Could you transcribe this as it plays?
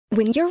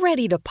When you're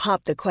ready to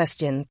pop the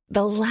question,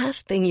 the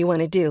last thing you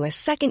want to do is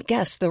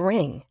second-guess the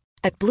ring.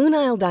 At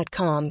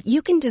BlueNile.com,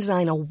 you can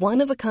design a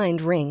one-of-a-kind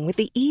ring with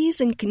the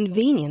ease and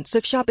convenience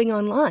of shopping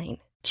online.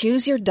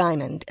 Choose your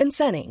diamond and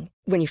setting.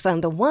 When you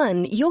find the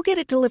one, you'll get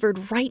it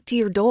delivered right to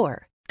your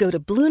door. Go to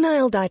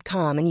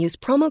BlueNile.com and use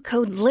promo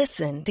code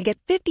LISTEN to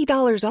get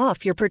 $50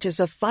 off your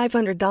purchase of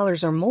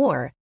 $500 or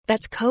more.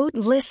 That's code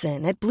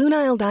LISTEN at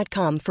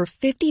BlueNile.com for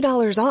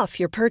 $50 off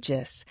your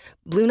purchase.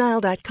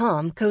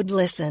 BlueNile.com, code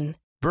LISTEN.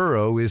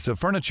 Burrow is a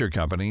furniture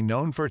company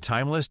known for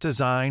timeless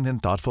design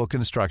and thoughtful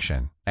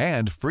construction,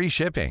 and free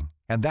shipping,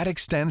 and that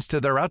extends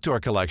to their outdoor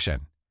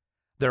collection.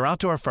 Their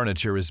outdoor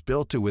furniture is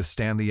built to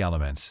withstand the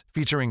elements,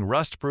 featuring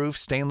rust-proof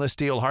stainless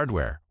steel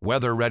hardware,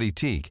 weather-ready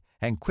teak,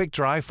 and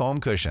quick-dry foam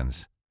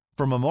cushions.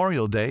 For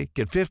Memorial Day,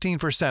 get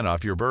 15%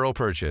 off your Burrow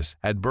purchase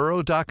at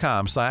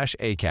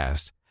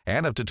burrow.com/ACAST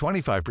and up to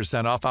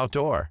 25% off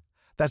outdoor.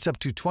 That's up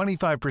to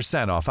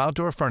 25% off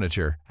outdoor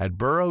furniture at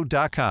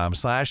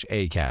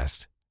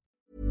burrow.com/ACAST.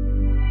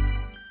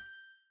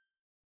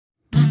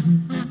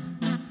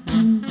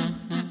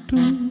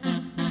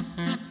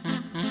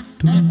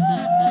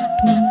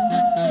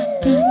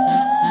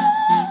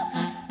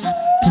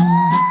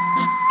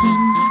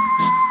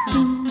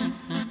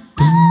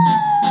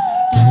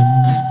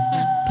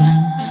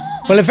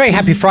 Well, a very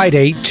happy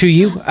Friday to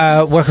you.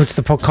 Welcome to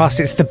the podcast.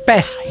 It's the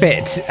best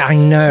bit, I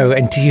know.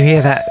 And do you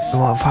hear that?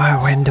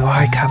 When do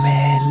I come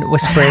in?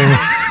 Whispering.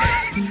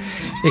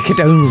 It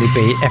could only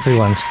be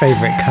everyone's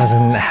favourite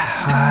cousin.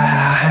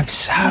 I'm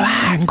so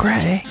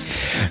angry.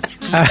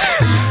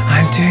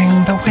 I'm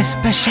doing the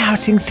whisper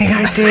shouting thing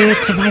I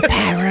did to my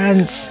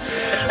parents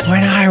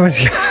when I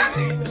was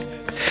young.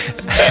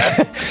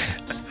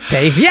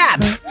 Dave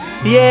Yap!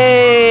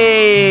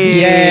 Yay!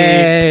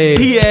 Yay!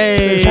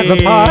 Yay! Let's have a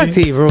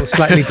party. We're all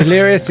slightly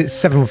delirious. It's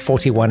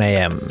 7:41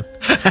 a.m.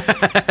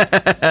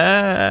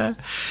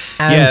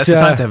 Yeah, it's the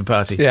time to have a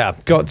party. Yeah,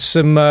 got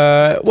some.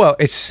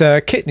 It's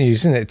kit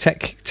news, isn't it?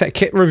 Tech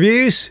kit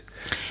reviews.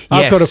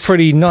 I've got a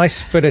pretty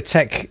nice bit of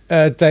tech,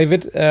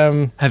 David.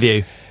 Have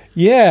you?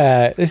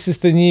 Yeah, this is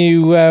the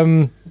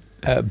new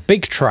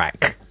Big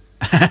Track.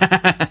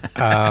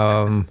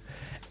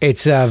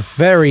 It's a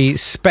very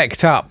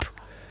spec'd up.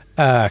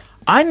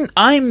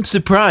 I'm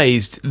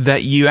surprised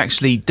that you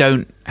actually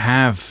don't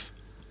have.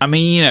 I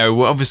mean, you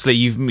know, obviously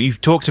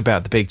you've talked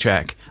about the Big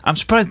Track. I'm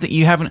surprised that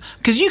you haven't,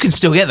 because you can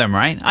still get them,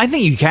 right? I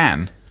think you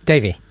can.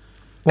 Davey,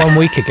 1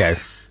 week ago,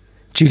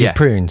 Julie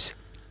Prunes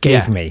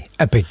gave me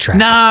a Big Track.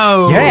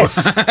 No. Yes.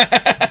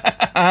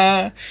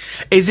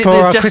 Is it for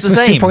our just Christmas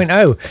the same?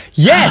 2.0?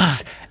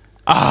 Yes.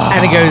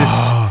 And it goes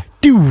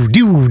do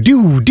do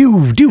do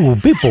do do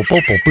beeple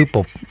beeple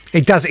beeple.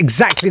 It does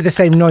exactly the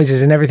same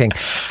noises and everything.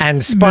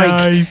 And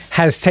Spike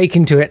has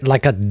taken to it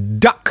like a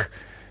duck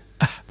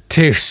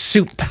to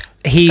soup.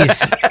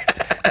 He's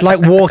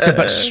like water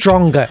but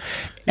stronger.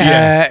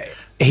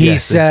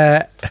 He's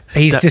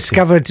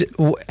discovered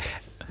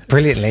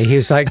brilliantly. He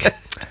was like,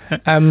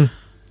 what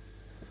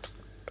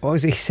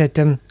was it? He said,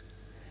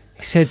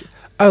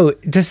 "Oh,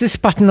 does this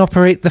button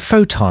operate the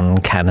photon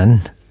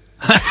cannon?"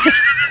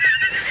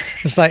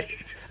 It's like,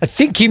 I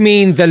think you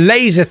mean the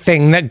laser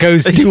thing that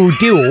goes dual.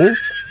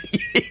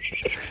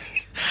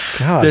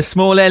 God. The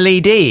small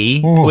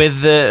LED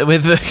with the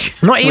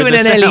not even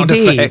an LED,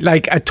 effect.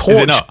 like a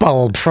torch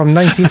bulb from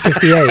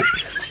 1958.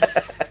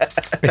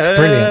 It's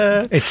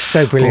brilliant. It's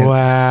so brilliant.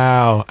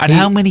 Wow. And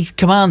how many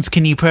commands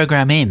can you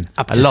program in?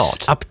 Up a to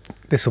lot.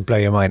 This will blow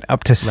your mind.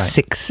 Up to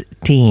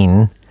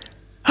 16.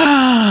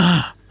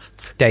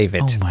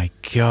 David. Oh my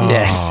God.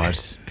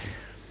 Yes.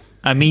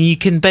 I mean, you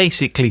can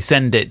basically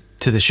send it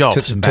to the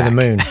shops and back. To the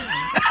moon.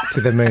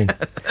 To the moon.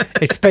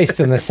 It's based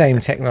on the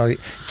same technology.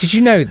 Did you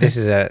know Did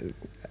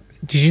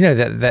you know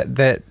that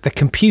the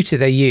computer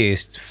they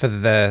used for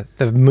the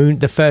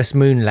first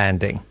moon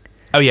landing?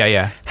 Oh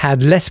yeah.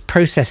 Had less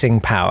processing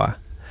power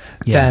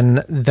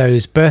than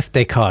those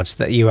birthday cards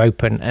that you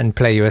open and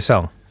play you a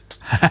song.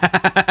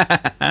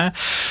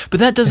 But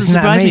that doesn't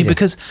surprise me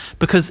because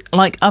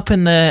like up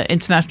in the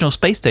International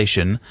Space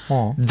Station,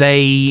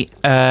 they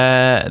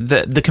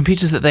the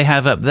computers that they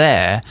have up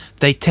there,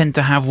 they tend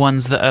to have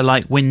ones that are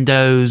like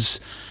Windows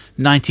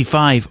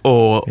 95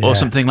 or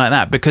something like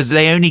that, because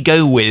they only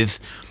go with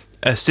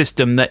a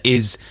system that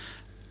is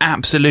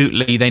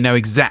absolutely, they know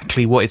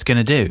exactly what it's going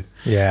to do.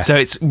 Yeah. So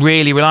it's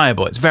really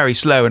reliable. It's very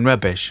slow and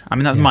rubbish. I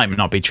mean, that might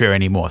not be true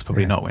anymore. It's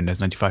probably not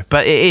Windows 95,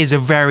 but it is a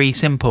very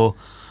simple.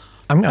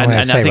 I'm going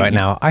to say right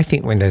now, I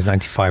think Windows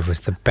 95 was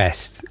the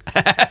best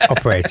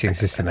operating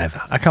system ever.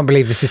 I can't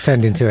believe this has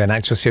turned into an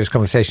actual serious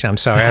conversation. I'm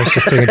sorry, I was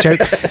just doing a joke.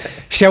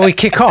 Shall we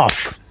kick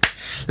off?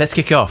 Let's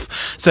kick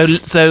off. So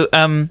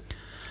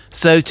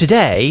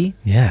today.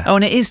 Yeah. Oh,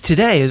 and it is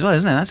today as well,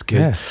 isn't it? That's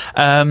good.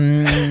 Yeah.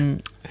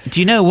 Do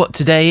you know what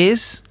today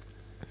is?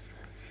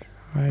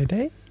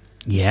 Friday?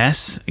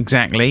 Yes,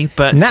 exactly.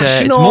 But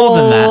National it's more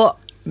than that.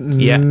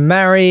 Yeah.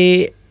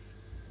 Marry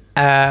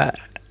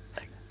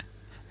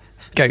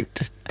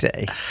Goat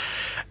Day.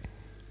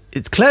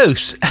 It's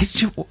close.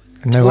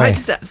 No Why way.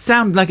 does that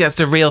sound like that's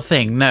a real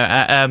thing?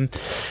 No.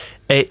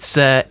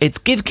 It's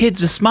Give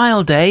Kids a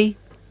Smile Day.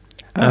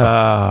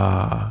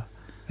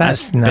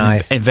 That's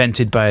nice. Been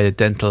invented by the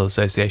Dental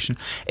Association.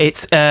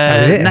 It's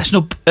is it?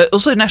 National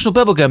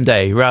Bubblegum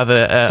Day,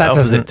 rather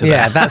opposite to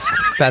that.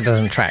 that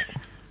doesn't track.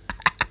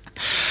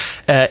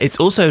 It's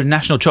also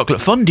National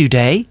Chocolate Fondue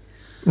Day.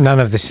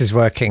 None of this is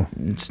working.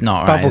 It's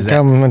not right, is it?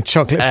 Bubblegum and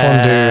chocolate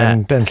fondue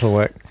and dental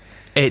work.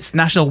 It's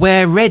National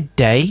Wear Red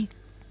Day.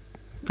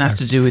 That's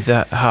to do with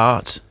the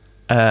heart.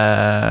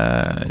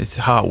 It's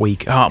Heart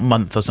Week, Heart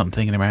Month or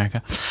something in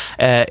America.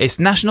 It's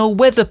National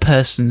Weather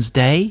Person's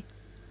Day.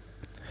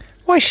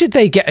 Why should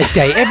they get a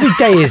day? Every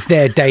day is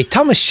their day.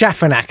 Thomas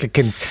Schaffernacker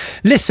can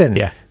listen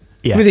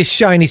with his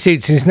shiny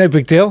suits, and it's no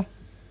big deal.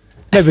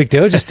 No big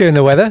deal, just doing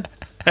the weather.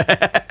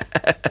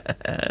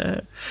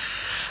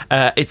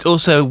 It's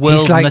also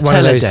World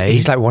Nutella Day.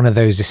 He's like one of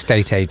those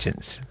estate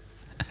agents.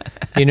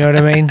 You know what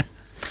I mean?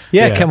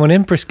 Yeah, come on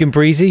in, brisk and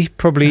breezy.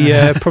 Probably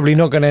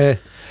not gonna.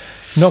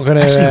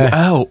 Actually,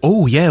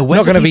 yeah.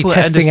 Not going to be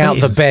testing out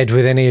the bed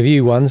with any of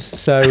you ones.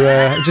 So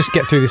just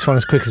get through this one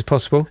as quick as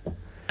possible.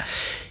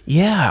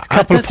 Yeah, a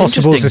couple of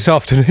possibles this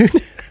afternoon.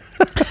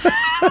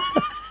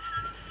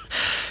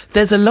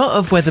 There's a lot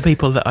of weather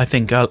people that I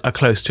think are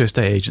close to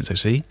estate agents.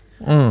 Actually,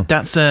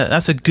 that's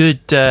a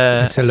good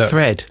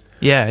thread.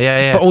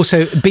 Yeah. But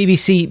also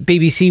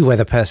BBC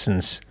weather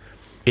persons.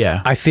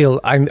 Yeah, I feel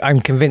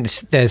I'm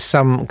convinced there's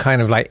some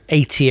kind of like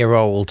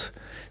 80-year-old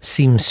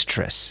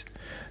seamstress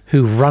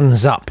who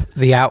runs up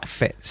the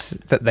outfits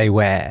that they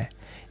wear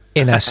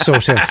in a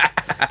sort of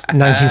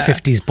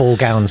 1950s ball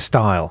gown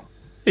style.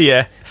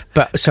 Yeah.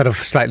 But sort of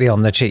slightly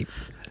on the cheap.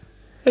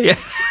 Yeah.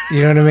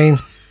 You know what I mean?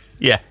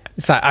 Yeah.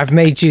 It's like, I've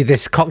made you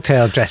this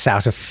cocktail dress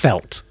out of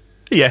felt.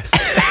 Yes.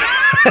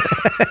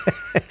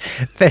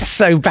 They're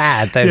so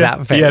bad, those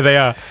outfits. Yeah, they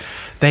are.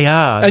 They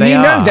are. And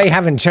know they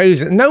haven't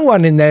chosen. No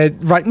one in their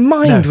right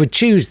mind would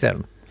choose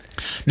them.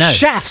 No.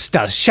 Shafts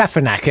does.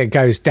 Schaffernacker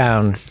goes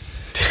down,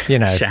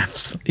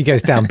 Shafts. He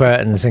goes down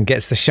Burton's and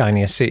gets the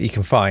shiniest suit you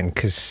can find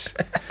because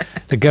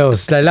the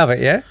girls, they love it,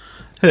 yeah?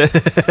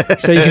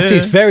 So you can see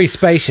it's very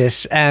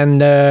spacious,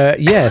 and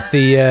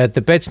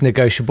the bed's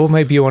negotiable.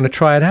 Maybe you want to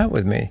try it out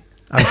with me.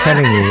 I'm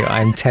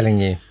telling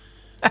you.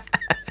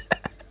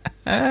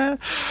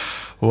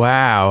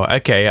 Wow.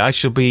 Okay, I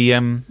should be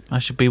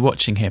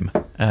watching him.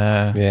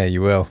 Yeah,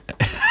 you will.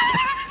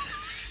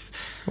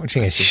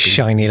 Watching a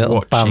shiny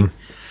little bum.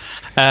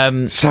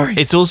 Sorry.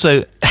 It's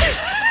also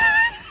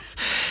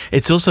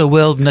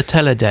World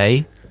Nutella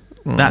Day.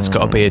 That's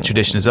got to be a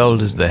tradition as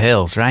old as the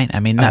hills, right?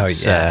 I mean,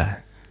 that's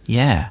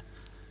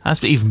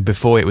that's even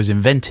before it was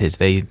invented.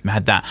 They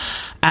had that,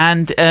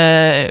 and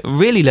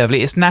really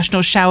lovely. It's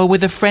National Shower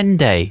with a Friend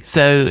Day.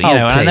 So and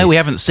I know we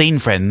haven't seen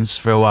friends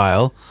for a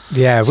while.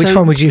 Yeah, which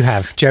one would you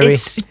have, Joey?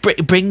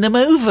 Bring them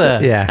over.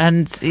 Yeah,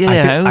 and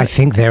I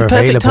think they're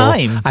available. Perfect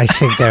time. I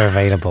think they're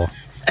available.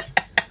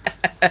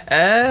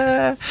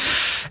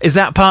 Is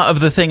that part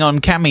of the thing on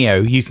Cameo?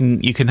 You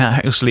can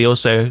actually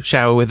also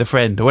shower with a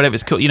friend or whatever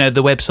it's called.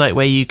 The website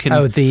where you can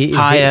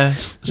hire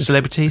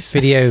celebrities.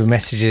 Video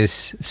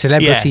messages, Celeb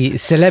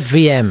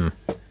VM.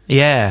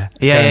 Yeah.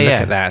 Look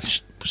at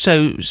that.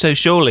 So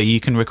surely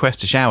you can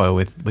request a shower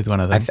with one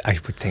of them. I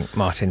would think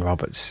Martin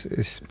Roberts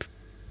is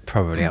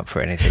probably up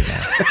for anything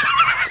now.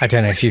 I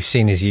don't know if you've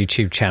seen his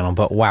YouTube channel,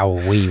 but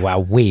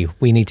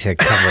we need to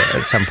cover it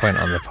at some point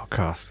on the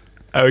podcast.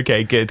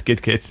 Okay, good.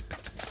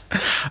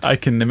 I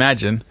can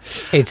imagine.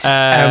 It's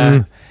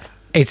like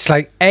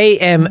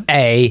AMA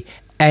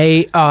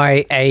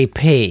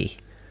AIAP.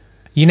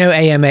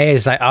 AMA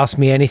is like Ask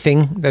Me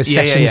Anything. Those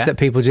sessions that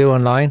people do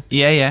online.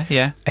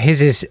 Yeah.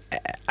 His is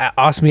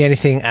Ask Me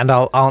Anything and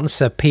I'll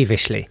answer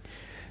peevishly.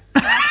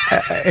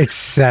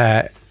 It's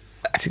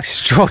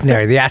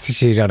extraordinary, the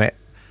attitude on it.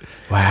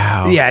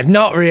 Wow. Yeah,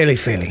 not really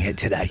feeling it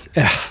today.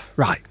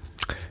 Right.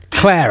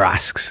 Claire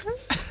asks,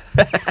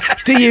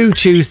 do you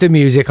choose the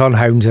music on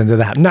Homes Under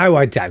the Hammer? No,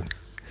 I don't.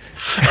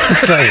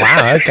 It's like,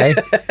 wow, okay.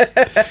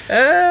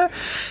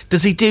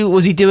 Was he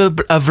do a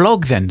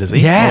vlog then, does he?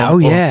 Yeah,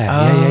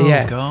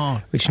 yeah.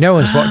 God. Which no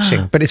one's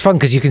watching. But it's fun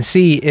because you can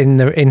see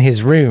in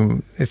his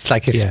room, it's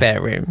like his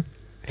spare room.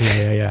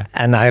 Yeah.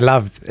 And I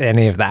love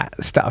any of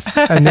that stuff.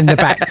 And in the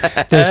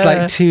back, there's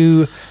like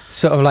two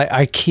sort of like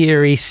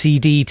IKEA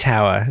CD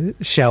tower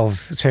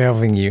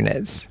shelving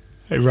units.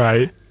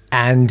 Right.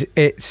 And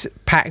it's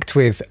packed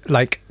with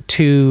like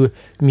 2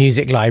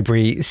 music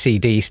library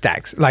CD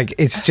stacks. Like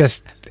it's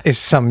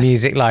some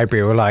music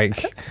library or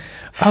like,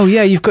 oh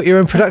yeah, you've got your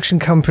own production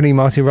company,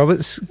 Martin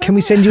Roberts. Can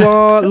we send you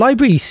our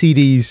library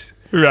CDs?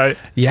 Right.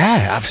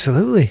 Yeah,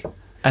 absolutely.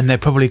 And they're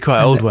probably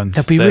quite old ones.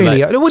 They'll be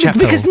really old.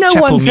 Because no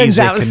one sends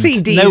out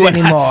CDs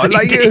anymore.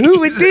 Like, who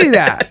would do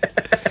that?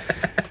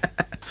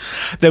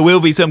 There will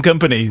be some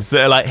companies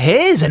that are like,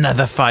 here's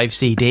another 5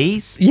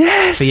 CDs.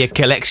 Yes. For your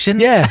collection.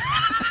 Yeah.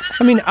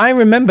 I mean, I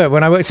remember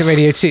when I worked at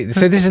Radio 2.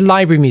 So this is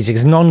library music.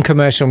 It's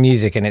non-commercial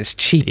music and it's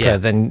cheaper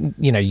than,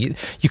 you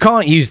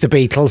can't use the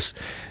Beatles.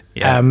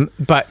 Yeah.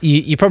 But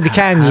you probably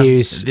can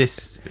use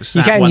this.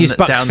 You can use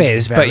Bucks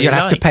Fizz, but you'll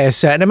have to pay a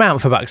certain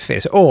amount for Bucks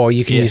Fizz. Or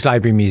you can use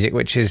Library Music,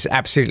 which is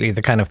absolutely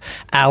the kind of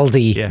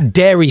Aldi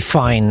Dairy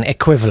Fine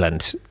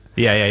equivalent.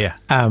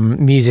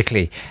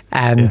 Musically.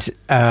 And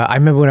I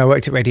remember when I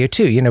worked at Radio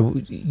 2,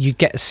 you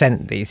get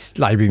sent these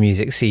Library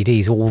Music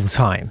CDs all the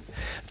time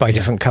by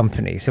different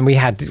companies. And we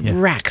had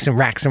racks and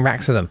racks and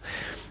racks of them.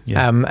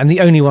 Yeah. And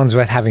the only ones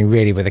worth having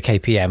really were the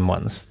KPM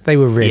ones. They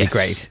were really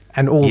great.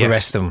 And all the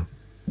rest of them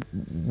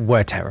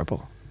were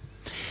terrible.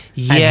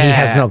 Yeah. And he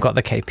has not got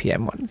the KPM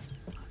ones.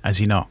 Has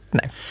he not?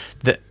 No.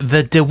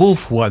 The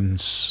DeWolf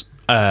ones,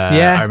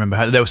 I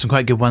remember there were some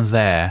quite good ones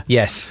there.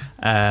 Yes.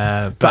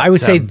 But I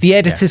would say The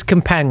Editor's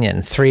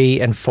Companion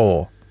 3 and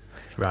 4.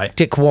 Right.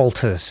 Dick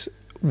Walter's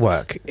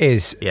work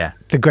is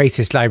the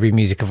greatest library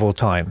music of all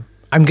time.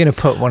 I'm going to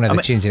put one of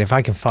the tunes in if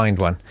I can find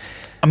one.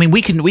 I mean,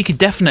 we could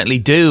definitely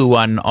do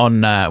one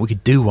on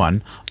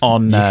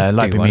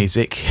library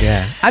music.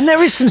 Yeah, and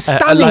there is some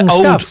stunning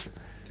stuff.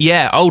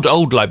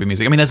 Old library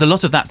music. I mean, there's a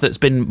lot of that that's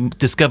been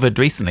discovered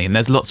recently, and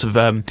there's lots of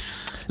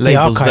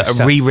labels that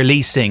are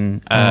re-releasing.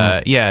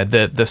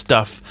 The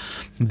stuff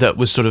that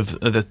was sort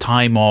of at the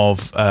time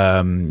of what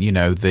are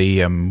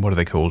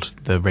they called?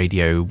 The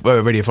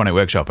Radiophonic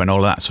Workshop and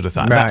all that sort of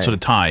thing. Right. That sort of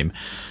time.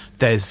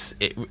 There's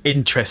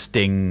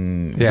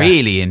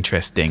really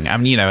interesting. I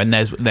mean, and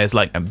there's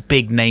like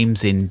big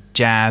names in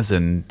jazz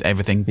and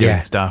everything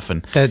doing stuff,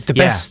 and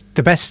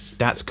the best.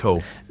 That's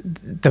cool.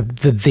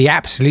 The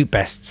absolute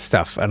best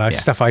stuff, and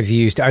stuff I've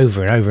used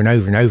over and over and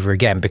over and over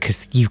again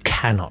because you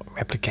cannot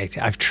replicate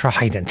it. I've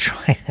tried and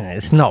tried, and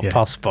it's not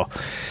possible.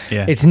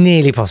 Yeah. It's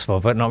nearly possible,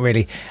 but not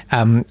really.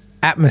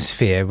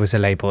 Atmosphere was a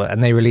label,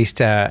 and they released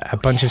a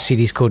bunch of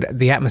CDs called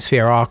the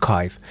Atmosphere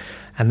Archive.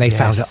 And they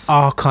found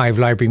archive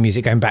library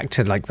music going back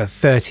to like the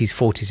 30s,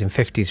 40s, and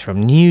 50s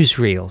from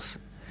newsreels.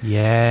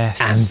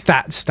 Yes. And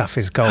that stuff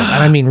is gold.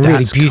 And I mean,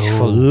 really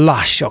beautiful,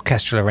 lush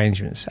orchestral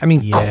arrangements. I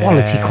mean,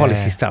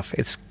 quality stuff.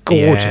 It's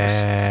gorgeous.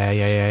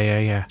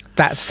 Yeah.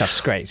 That stuff's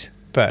great.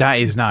 But that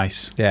is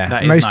nice. Yeah.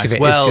 That is most nice. of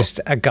it is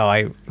just a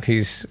guy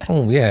who's,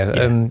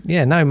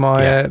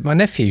 my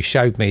nephew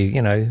showed me,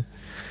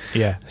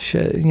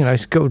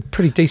 he's got a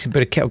pretty decent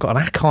bit of kit. I've got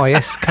an Akai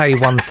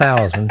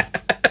SK1000.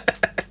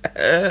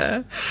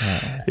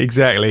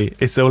 Exactly.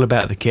 It's all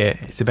about the kit.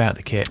 It's about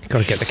the kit.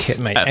 Got to get the kit,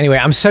 mate. Anyway,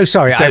 I'm so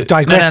sorry. I've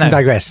digressed and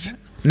digressed.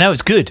 No,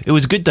 it's good. It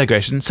was a good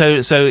digression. So,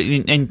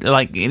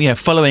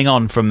 following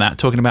on from that,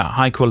 talking about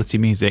high quality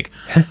music,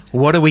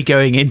 what are we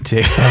going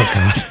into? Oh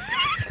God.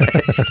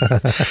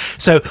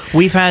 So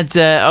we've had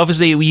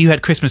obviously you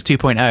had Christmas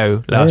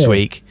 2.0 last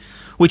week,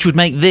 which would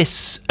make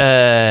this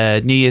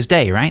New Year's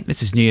Day, right?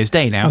 This is New Year's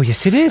Day now. Oh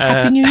yes, it is.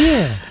 Happy New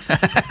Year.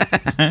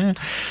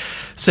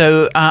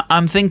 So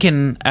I'm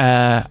thinking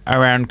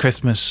around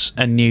Christmas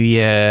and New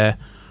Year.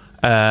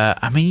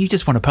 I mean, you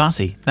just want to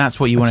party. That's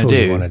what you want to do.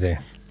 That's all you want to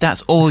do.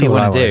 That's all you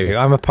want to do.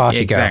 I'm a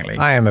party girl. Exactly.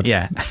 I am a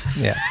yeah.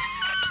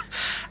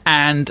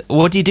 And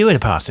what do you do at a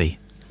party?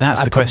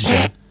 That's the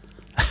question.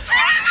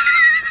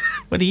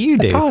 What do you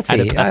do?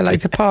 Party. I like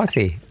to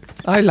party.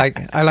 I like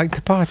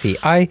to party.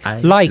 I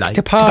like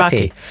to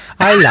party.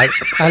 I like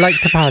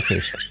to party.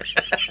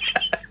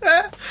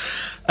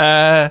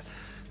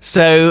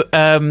 So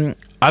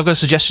I've got a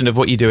suggestion of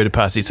what you do at a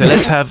party. So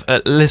let's have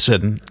a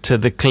listen to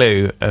the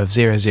clue of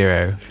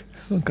 00.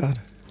 Oh God.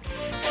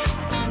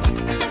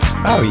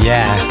 Oh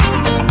yeah.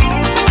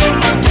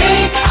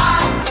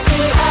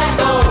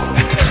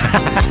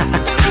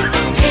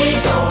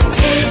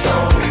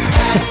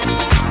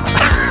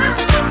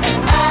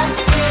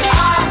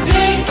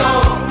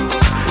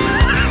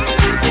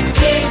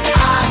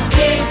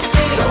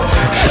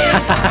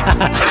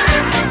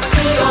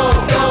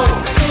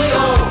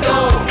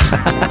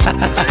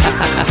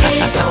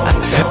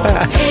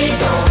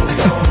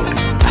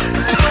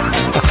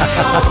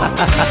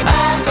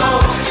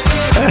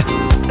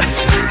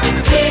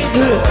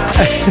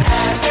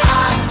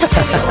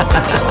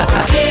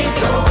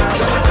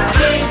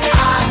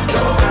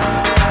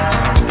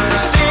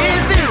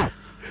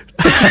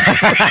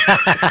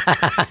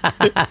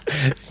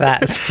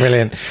 That's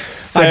brilliant.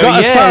 So, I got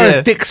as far as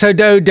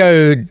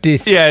Dixododo.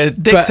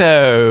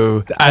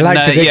 Dixo. I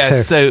like to Yeah,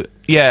 Dixo.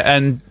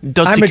 and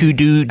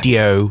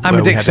Dotsikududio. I'm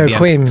a Dixo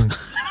queen.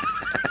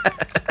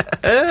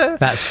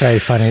 That's very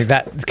funny.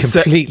 That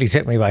completely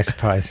took me by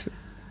surprise.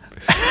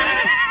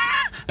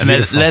 And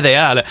there they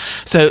are.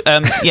 So,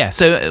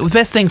 so the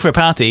best thing for a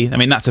party, I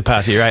mean, that's a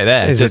party right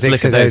there. Just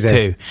look at those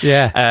two.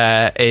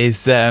 Yeah.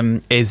 Is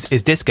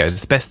disco.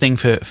 It's the best thing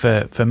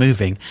for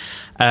moving.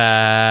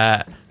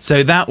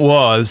 So that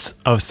was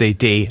obviously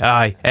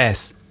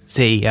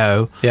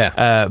DISCO.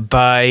 Yeah.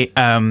 By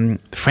the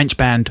French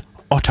band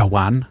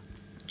Ottawan.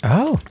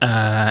 Oh.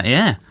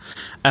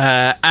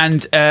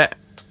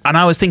 And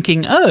I was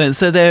thinking,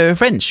 so they're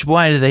French.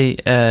 Why do they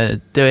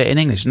do it in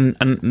English? And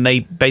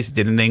they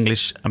basically did it in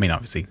English. I mean,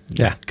 obviously,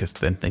 because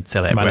then they'd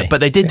sell it everywhere. But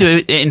they did do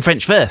it in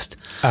French first.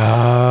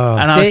 Oh.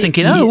 And I was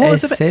thinking, what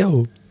was it?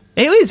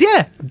 It was,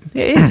 yeah.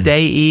 It is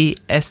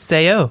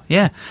DISCO,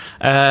 yeah.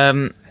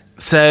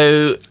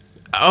 So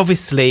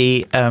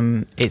obviously,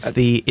 it's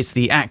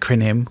the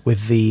acronym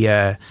with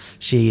the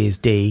she is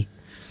D.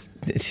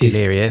 She's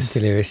delirious.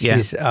 Yeah.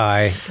 She's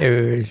I.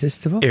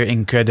 Irresistible.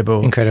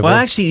 Incredible. Incredible. Well,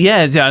 actually,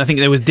 yeah. I think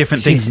there was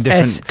different things in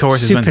different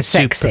choruses. Super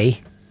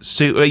sexy.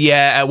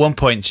 Yeah, at one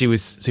point she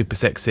was super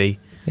sexy.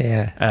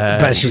 Yeah,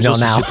 but she's not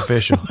now.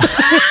 Superficial.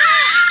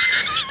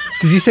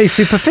 Did you say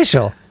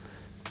superficial?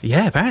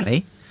 Yeah,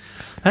 apparently.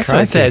 That's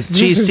what it says.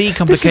 She's C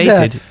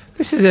complicated.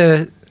 This is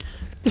a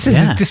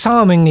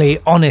disarmingly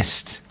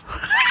honest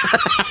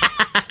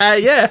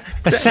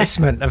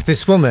assessment of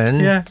this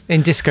woman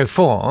in disco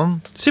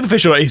form.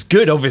 Superficial is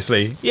good,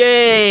 obviously.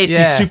 Yay,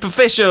 she's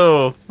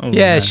superficial. Oh,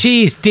 man.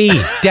 She's D.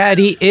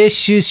 Daddy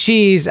issues.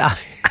 She's I.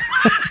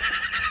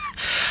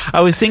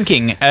 I was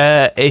thinking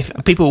if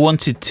people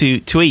wanted to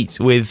tweet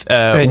with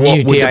what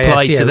would DISCO.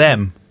 apply to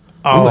them.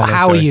 Oh,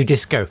 how are you,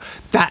 disco?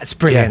 That's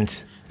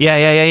brilliant.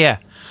 Yeah.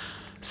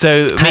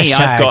 So me,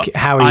 I've got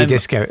how are you,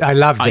 disco? I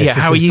love this. Yeah, this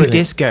how are you, brilliant.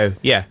 disco?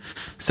 Yeah.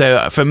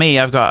 So for me,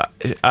 I've got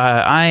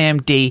I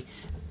am D.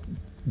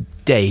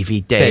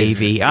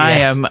 Davy. I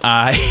am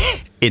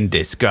I.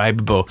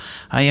 Indescribable.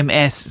 I am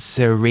S.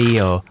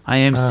 Surreal. I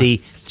am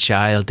C.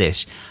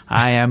 Childish.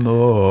 I am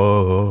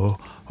oral.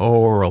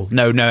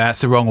 No,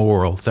 that's the wrong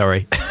oral.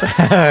 Sorry.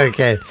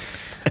 Okay.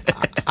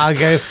 I'll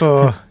go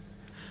for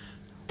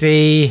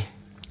D.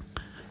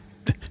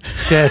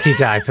 Dirty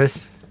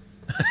diapers.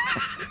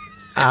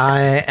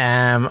 I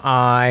am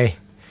I.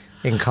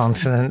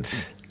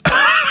 Incontinent.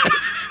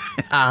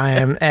 I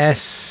am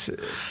S.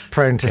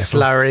 Prone to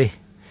slurry.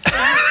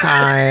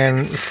 I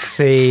am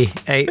C.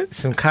 Ate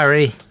some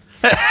curry.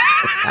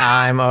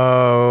 I'm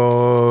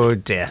oh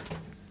dear.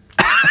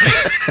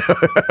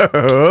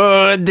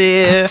 Oh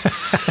dear.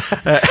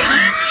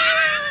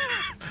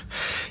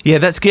 Yeah,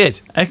 that's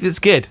good. That's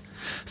good.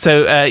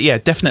 So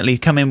definitely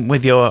come in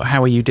with your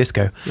how are you,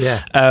 disco.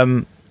 Yeah.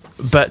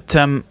 But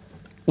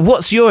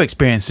what's your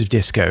experience of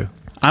disco?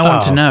 I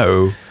want to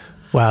know.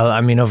 Well, I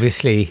mean,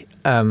 obviously.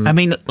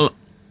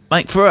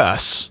 Like for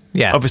us.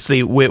 Yeah.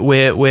 Obviously,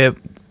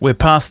 we're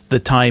past the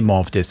time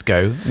of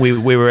disco.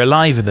 We were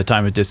alive at the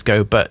time of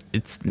disco, but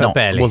it's not.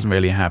 Barely. Wasn't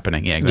really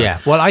happening. Yeah. Exactly. Yeah.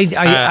 Well,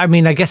 I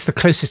mean, I guess the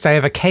closest I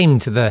ever came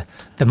to the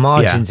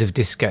margins of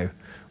disco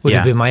would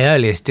have been my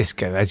earliest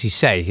disco, as you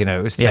say. You know,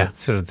 it was the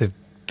sort of the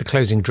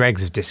closing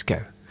dregs of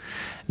disco.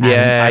 And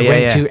I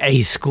went to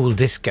a school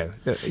disco.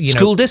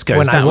 School disco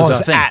when I was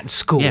our thing. at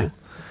school.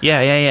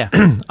 Yeah.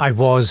 I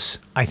was,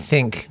 I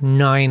think,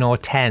 9 or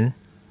 10.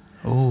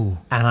 Ooh.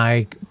 And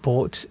I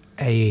bought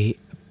a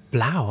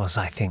blouse,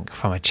 I think,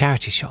 from a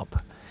charity shop,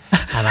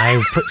 and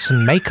I put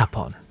some makeup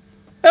on.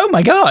 Oh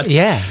my God!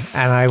 Yeah,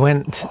 and I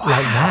went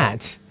like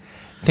that,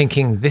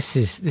 thinking this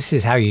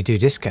is how you do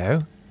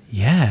disco.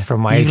 Yeah, from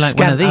my like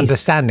scant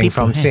understanding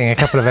from seeing a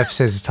couple of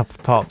episodes of Top of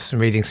the Pops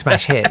and reading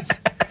Smash Hits.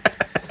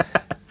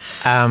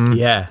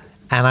 Yeah,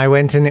 and I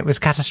went and it was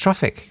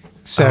catastrophic.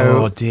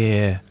 So, oh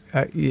dear.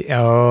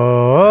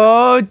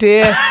 Oh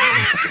dear.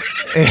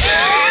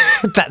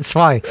 That's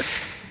why.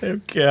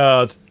 Oh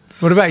God.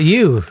 What about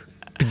you?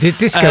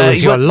 Disco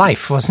was your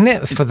life, wasn't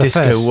it? For the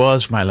disco first.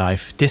 was my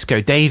life.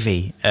 Disco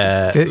Davy.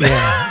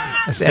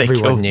 As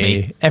everyone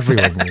knew.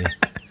 Everyone knew.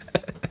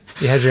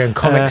 You had your own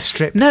comic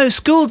strip. No,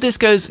 school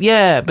discos.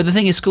 Yeah, but the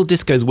thing is, school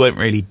discos weren't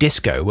really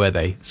disco, were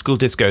they? School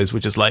discos were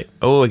just like,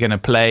 we're going to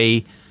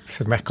play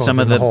some records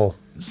in the hall.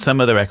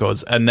 Some of the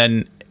records, and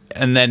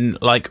then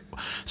like,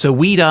 so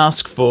we'd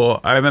ask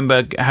for. I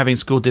remember having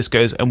school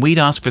discos, and we'd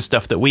ask for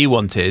stuff that we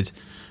wanted.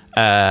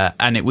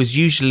 And it was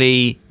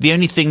usually the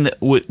only thing that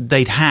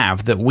they'd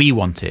have that we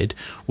wanted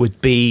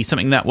would be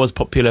something that was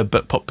popular,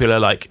 but popular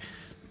like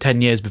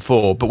 10 years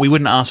before. But we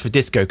wouldn't ask for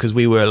disco because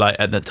we were like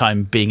at the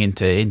time being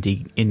into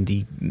indie,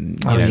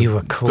 you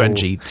were cool.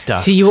 Grungy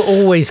stuff. See, you were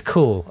always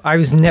cool. I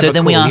was never. So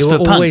then cool. we asked for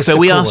punk. So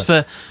we cool asked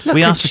for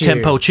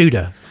Ten-Pole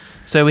Tudor.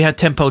 So we had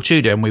Ten-Pole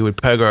Tudor, and we would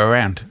pogo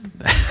around.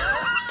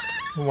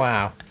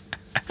 Wow.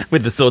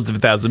 With the swords of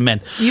 1,000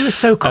 men. You were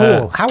so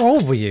cool. How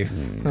old were you?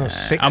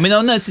 6. I mean,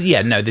 this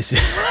is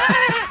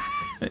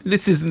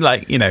this is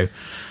like,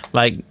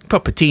 like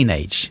proper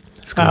teenage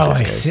school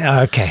discos. I see.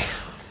 Okay.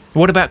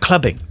 What about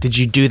clubbing? Did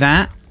you do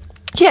that?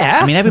 Yeah.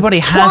 I mean, everybody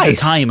has a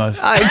time of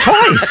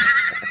twice.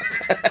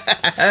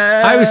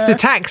 I was the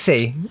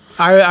taxi.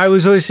 I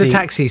was always the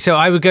taxi, so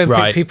I would go and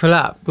pick people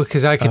up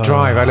because I could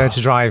drive. I learned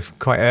to drive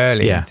quite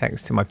early,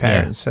 thanks to my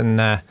parents,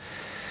 and.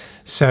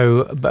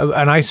 So,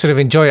 and I sort of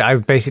enjoyed it. I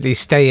would basically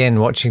stay in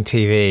watching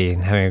TV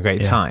and having a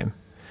great time.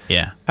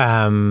 Yeah.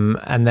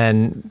 And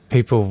then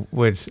people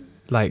would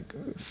like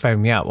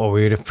phone me up, or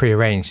we would have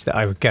prearranged that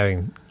I would go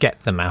and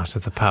get them out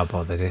of the pub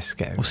or the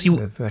disco,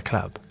 the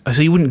club.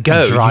 So you wouldn't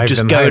go, you'd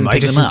just go and pick them up. I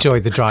just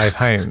enjoyed the drive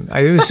home.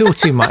 It was all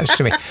too much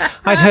to me.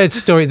 I'd heard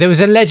stories. There was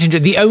a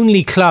legendary, the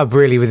only club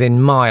really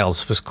within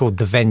miles was called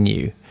The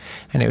Venue,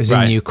 and it was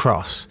in New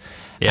Cross.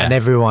 Yeah. And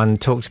everyone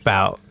talked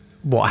about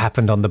what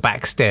happened on the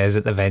back stairs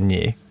at the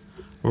Venue.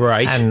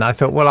 Right. And I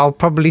thought, well, I'll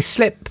probably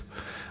slip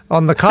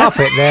on the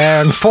carpet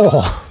there and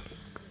fall.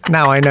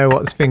 Now I know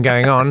what's been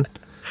going on.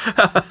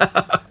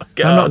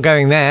 I'm not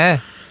going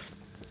there.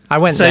 I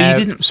went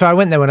there. So I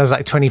went there when I was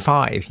like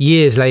 25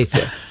 years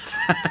later.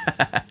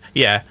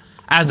 Yeah,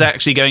 as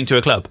actually going to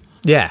a club.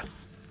 Yeah,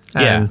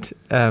 and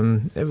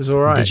it was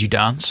all right. Did you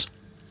dance?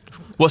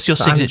 What's your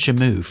signature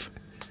move?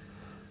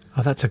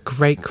 Oh, that's a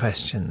great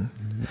question.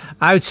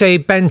 I would say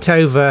bent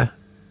over,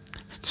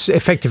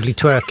 effectively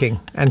twerking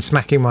and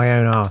smacking my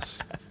own arse.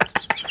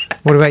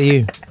 What about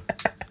you?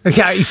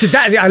 Yeah, you said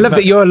that. I love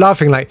that you're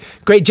laughing. Like,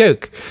 great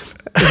joke.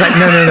 It's like,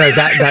 no.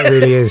 That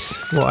really is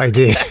what I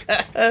do.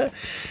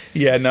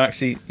 Yeah, no,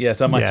 actually,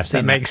 yes, I might have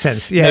seen that. Makes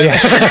sense. Yeah.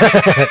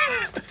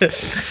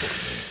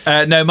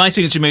 No, my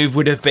signature move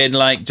would have been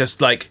just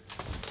like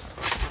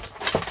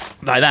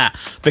that,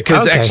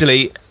 because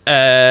actually,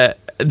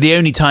 the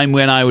only time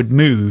when I would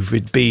move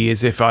would be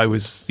as if I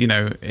was,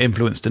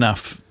 influenced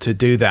enough to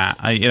do that.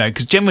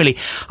 Because generally,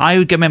 I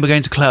would remember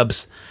going to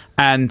clubs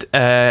and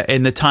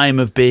in the time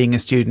of being a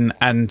student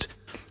and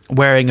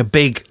wearing a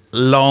big,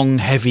 long,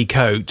 heavy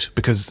coat,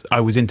 because I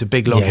was into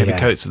big, long, heavy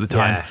coats at the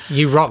time. Yeah.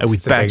 You rocked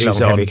with the big, long,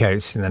 heavy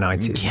coats in the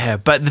 90s. Yeah,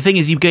 but the thing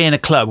is, you go in a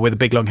club with a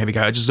big, long, heavy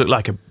coat, I just look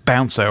like a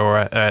bouncer or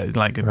a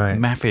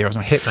mafia or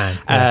something. Hitman.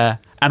 Yeah.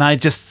 And I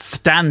just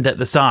stand at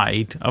the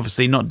side,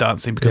 obviously not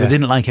dancing, because I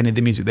didn't like any of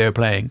the music they were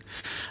playing.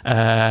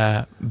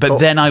 But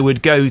then I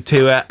would go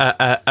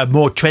to a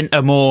more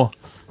cool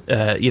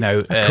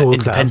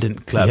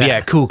independent club.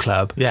 Yeah, cool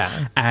club.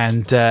 Yeah.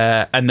 And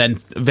then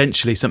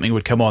eventually something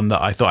would come on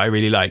that I thought I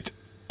really liked.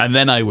 And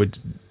then I would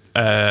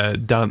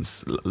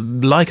dance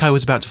like I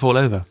was about to fall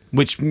over,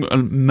 which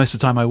most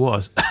of the time I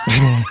was.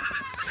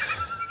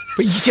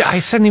 But I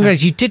suddenly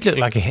realised you did look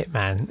like a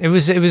hitman. It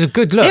was a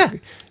good look. Yeah.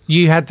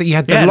 You had the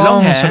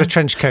long sort of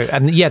trench coat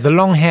and the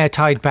long hair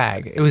tied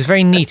back. It was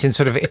very neat and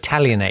sort of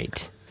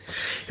Italianate.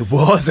 It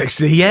was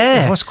actually,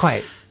 yeah. It was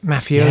quite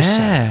mafioso.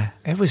 Yeah.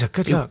 It was a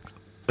good look.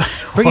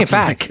 Bring it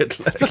back.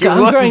 Look,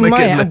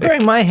 I'm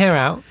growing my hair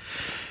out.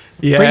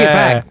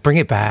 Yeah. Bring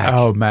it back.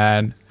 Oh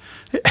man.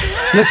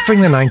 Let's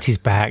bring the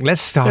 90s back.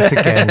 Let's start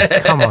again.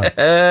 Come on.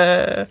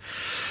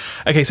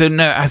 Okay, so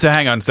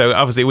hang on. So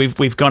obviously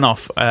we've gone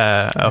off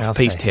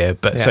piste here,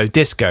 but so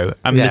disco.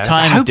 The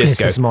time of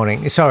disco this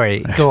morning.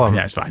 Sorry, go on.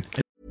 Yeah, it's fine.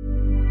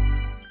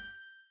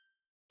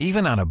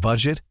 Even on a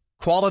budget,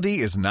 quality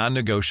is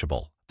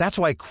non-negotiable. That's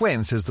why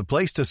Quince is the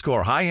place to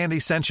score high-end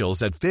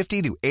essentials at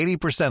 50 to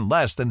 80%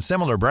 less than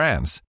similar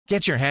brands.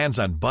 Get your hands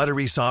on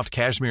buttery soft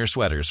cashmere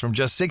sweaters from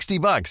just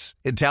 $60,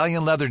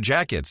 Italian leather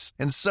jackets,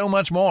 and so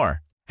much more.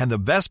 And the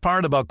best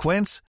part about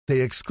Quince, they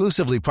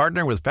exclusively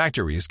partner with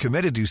factories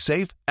committed to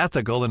safe,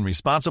 ethical, and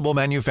responsible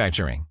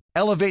manufacturing.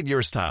 Elevate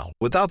your style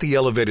without the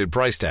elevated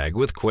price tag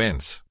with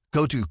Quince.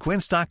 Go to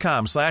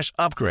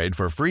quince.com/upgrade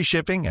for free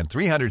shipping and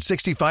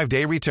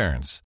 365-day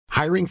returns.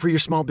 Hiring for your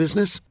small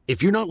business?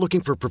 If you're not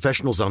looking for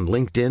professionals on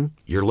LinkedIn,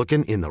 you're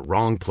looking in the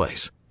wrong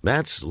place.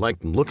 That's like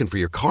looking for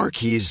your car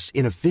keys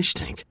in a fish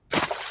tank.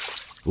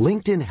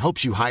 LinkedIn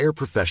helps you hire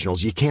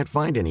professionals you can't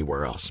find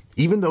anywhere else,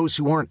 even those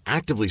who aren't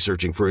actively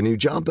searching for a new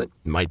job but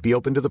might be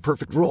open to the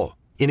perfect role.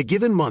 In a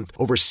given month,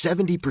 over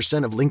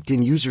 70% of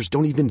LinkedIn users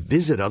don't even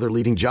visit other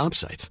leading job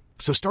sites.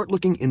 So start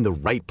looking in the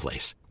right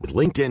place. With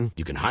LinkedIn,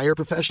 you can hire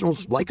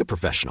professionals like a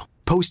professional.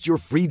 Post your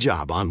free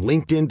job on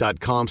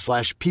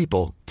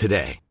linkedin.com/people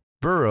today.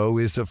 Burrow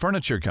is a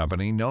furniture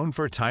company known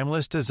for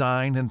timeless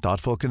design and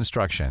thoughtful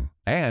construction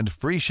and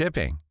free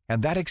shipping,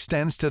 and that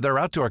extends to their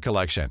outdoor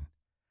collection.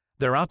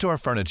 Their outdoor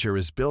furniture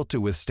is built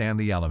to withstand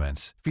the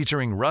elements,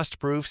 featuring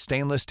rust-proof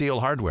stainless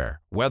steel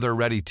hardware,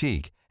 weather-ready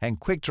teak, and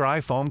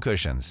quick-dry foam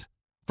cushions.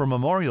 For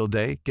Memorial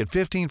Day, get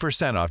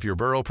 15% off your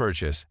Burrow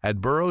purchase at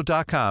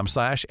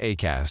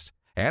burrow.com/ACAST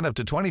and up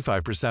to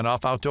 25%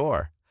 off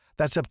outdoor.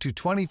 That's up to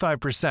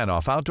 25%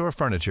 off outdoor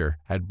furniture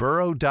at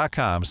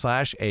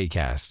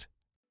burrow.com/ACAST.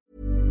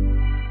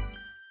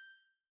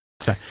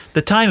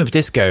 The time of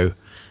disco,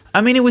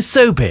 it was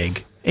so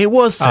big. It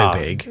was so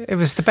big. It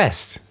was the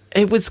best.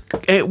 It was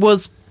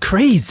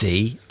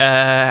crazy,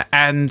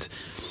 and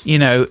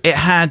it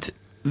had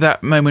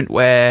that moment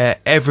where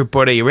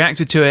everybody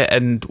reacted to it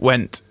and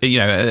went,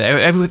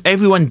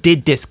 everyone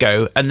did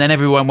disco, and then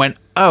everyone went,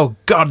 "Oh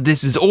God,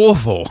 this is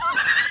awful."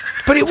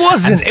 But it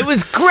wasn't. It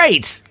was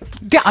great.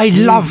 I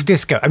love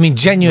disco.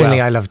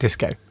 Genuinely, I love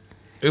disco.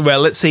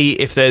 Well, let's see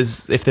if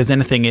there's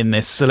anything in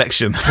this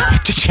selection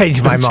to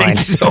change my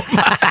mind.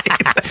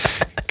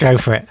 Go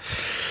for it.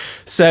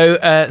 So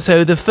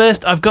the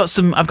first, I've got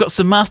some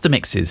master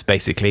mixes.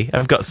 Basically,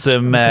 I've got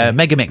some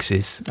mega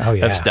mixes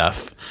of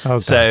stuff. Okay.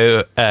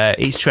 So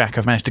each track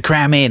I've managed to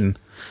cram in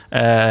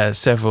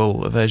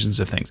several versions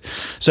of things.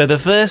 So the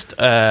first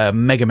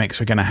mega mix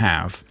we're going to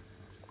have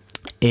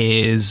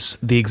is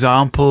the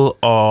example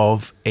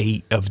of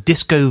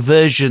disco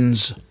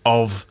versions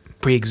of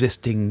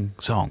pre-existing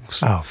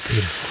songs. Oh,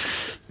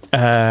 beautiful.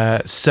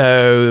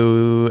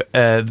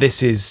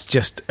 This is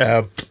just.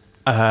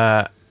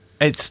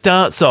 It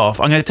starts off.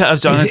 I'm going to tell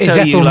you. Is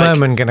Ethel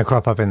Merman going to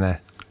crop up in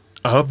there?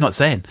 Oh, I'm not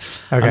saying.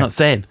 Okay. I'm not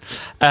saying.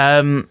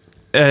 I'm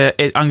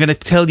going to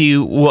tell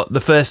you what the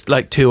first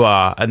two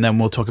are, and then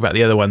we'll talk about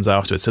the other ones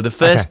afterwards. So the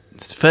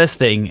first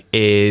thing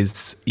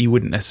is, you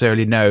wouldn't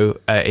necessarily know.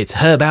 It's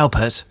Herb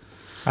Alpert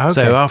Okay.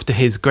 So after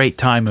his great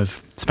time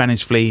of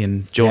Spanish Flea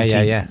and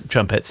jaunty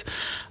trumpets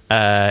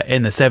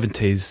in the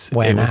 70s,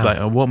 it was like,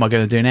 oh, what am I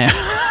going to do now?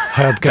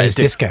 Herb goes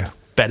disco.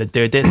 Better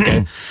do a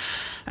disco.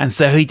 And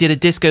so he did a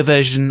disco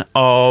version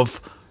of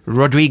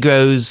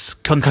Rodrigo's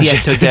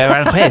Concierto de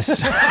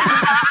Aranjuez.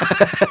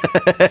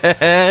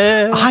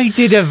 I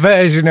did a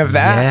version of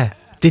that. Yeah.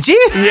 Did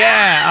you?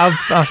 Yeah,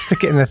 I'll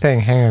stick it in the thing.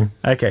 Hang on.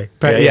 Okay.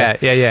 But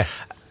yeah.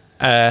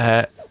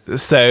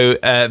 So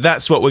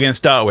that's what we're going to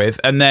start with,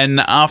 and then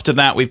after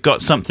that we've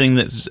got something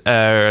that's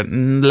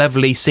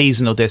lovely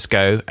seasonal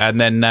disco,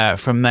 and then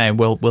from there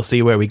we'll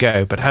see where we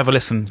go. But have a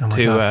listen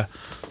to.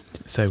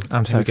 So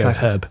I'm so excited.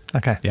 Herb.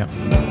 Okay. Yeah.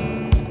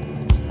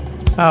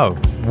 Oh,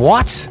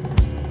 what?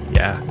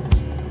 Yeah.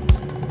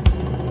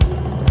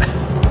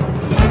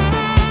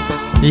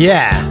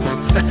 Yeah.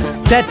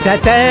 Da da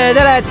da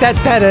da da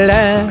da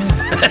da.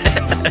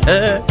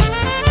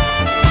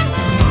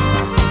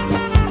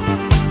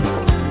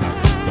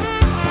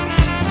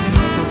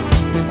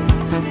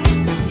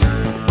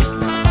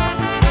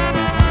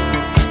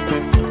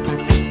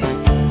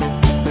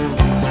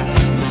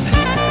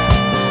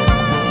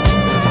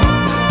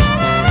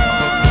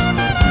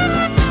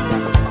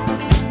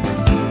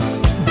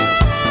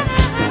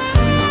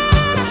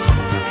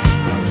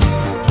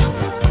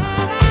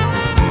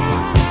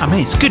 I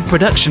mean, it's good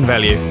production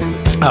value.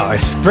 Oh,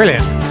 it's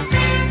brilliant.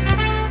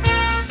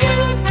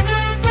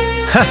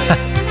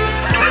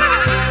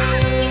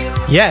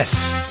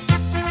 Yes.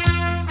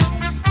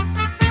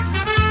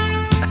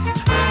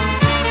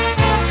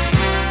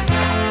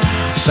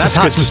 That's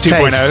Such Christmas taste.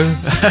 2.0.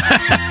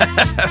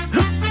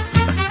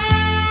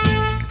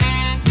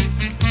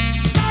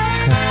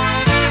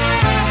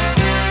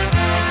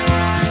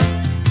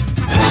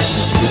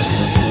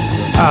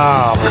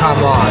 Oh,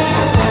 come on.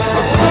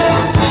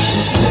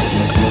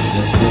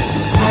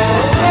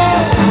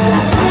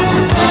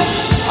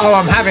 Oh,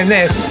 I'm having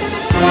this.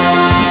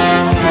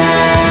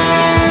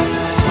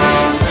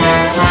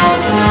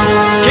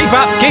 Keep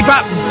up, keep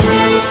up.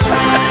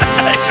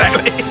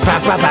 Exactly. Ba,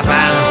 ba, ba, ba.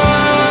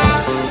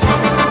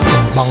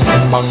 Bong,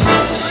 bong, bong.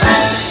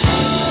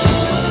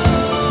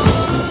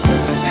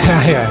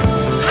 Yeah.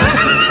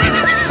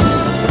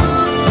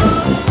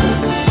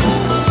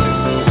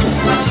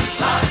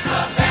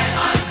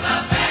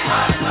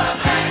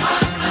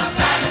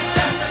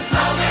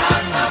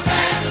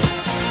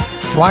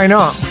 Why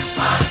not?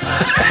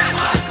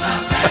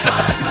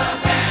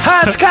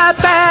 Hearts got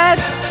bad.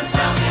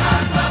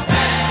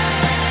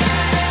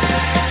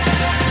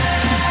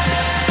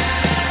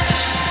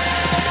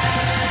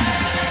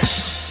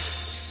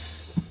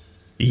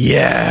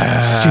 Yeah.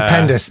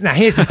 Stupendous. Now,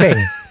 here's the thing.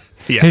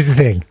 Yeah. Here's the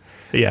thing.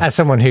 Yeah. As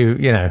someone who,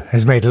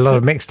 has made a lot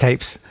of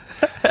mixtapes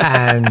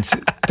and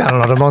done a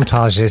lot of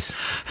montages,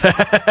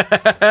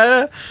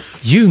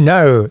 you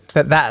know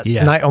that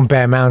Night on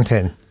Bear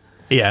Mountain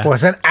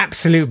was an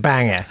absolute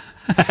banger.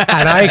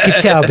 And I could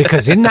tell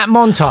because in that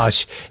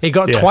montage, it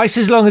got twice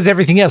as long as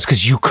everything else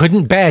because you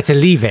couldn't bear to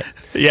leave it.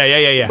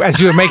 Yeah. As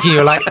you were making,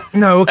 you're like,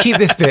 no, we'll keep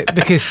this bit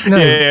because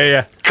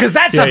because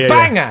that's a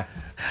banger.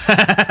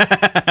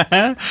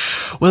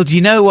 Well, do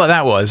you know what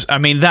that was? I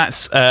mean,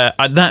 that's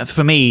that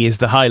for me is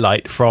the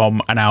highlight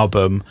from an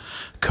album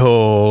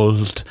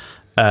called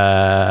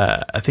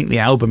I think the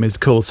album is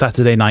called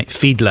Saturday Night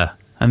Fiedler,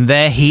 and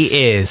there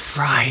he is,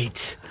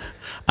 right,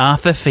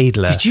 Arthur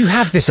Fiedler. Did you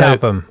have this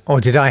album, or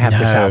did I have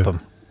this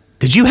album?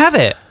 Did you have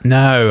it?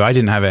 No, I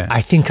didn't have it.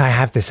 I think I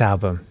have this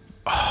album.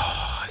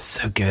 Oh,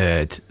 so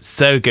good,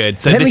 so good.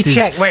 So let me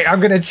check. Wait, I'm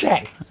going to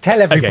check.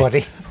 Tell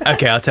everybody.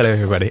 Okay, I'll tell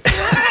everybody.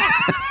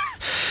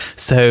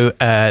 So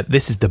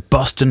this is the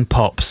Boston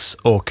Pops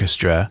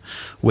Orchestra,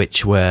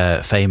 which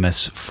were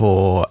famous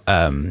for,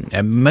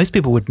 and most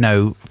people would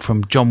know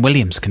from John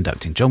Williams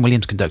conducting. John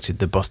Williams conducted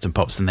the Boston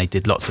Pops, and they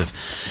did lots of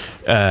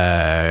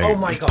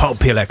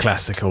popular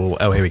classical.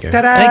 Oh, here we go.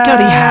 Ta-da! Thank God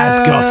he has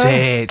got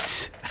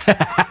it.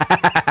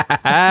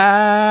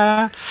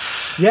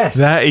 Yes.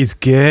 That is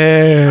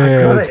good.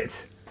 I got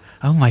it.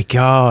 Oh, my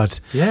God.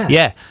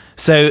 Yeah.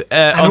 So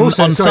on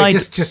sorry,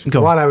 side... just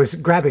while I was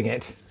grabbing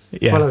it,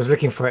 Yeah. while I was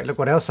looking for it, look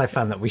what else I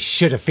found that we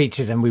should have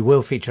featured and we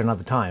will feature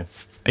another time.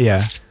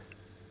 Yeah.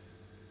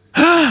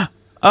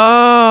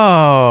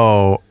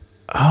 Oh,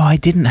 I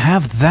didn't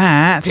have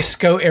that.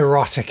 Disco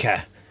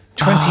Erotica.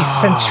 20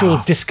 sensual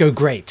disco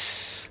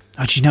greats.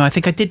 Oh, do you know? I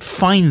think I did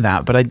find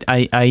that, but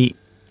I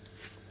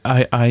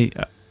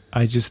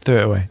just threw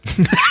it away.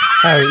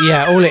 Oh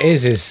yeah, all it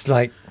is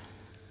like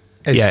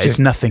it's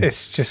nothing.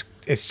 It's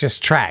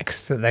just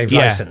tracks that they've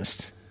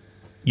licensed.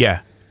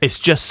 Yeah. It's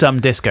just some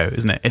disco,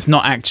 isn't it? It's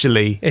not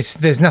actually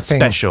There's nothing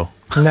special.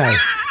 No.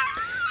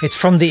 It's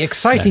from the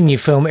exciting new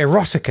film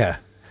Erotica,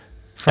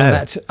 from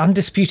that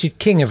undisputed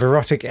king of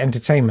erotic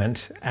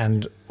entertainment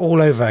and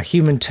all over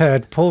human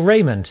turd Paul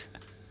Raymond.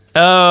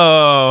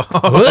 Oh.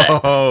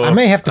 I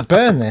may have to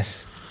burn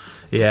this.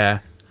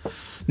 Yeah.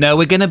 No,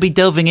 we're going to be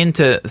delving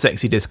into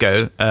sexy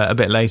disco a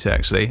bit later,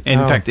 actually.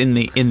 In fact, in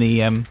the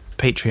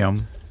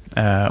Patreon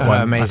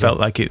one, amazing. I felt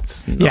like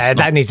it's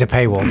that needs a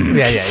paywall.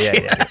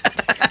 Yeah.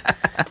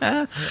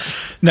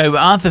 No, but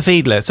Arthur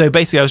Fiedler. So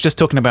basically, I was just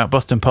talking about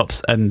Boston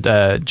Pops and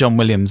John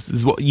Williams.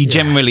 Is what you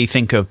generally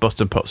think of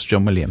Boston Pops,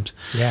 John Williams.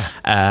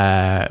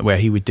 Yeah. Where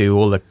he would do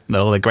all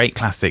the great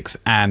classics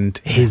and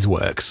his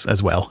works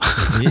as well.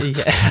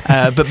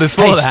 But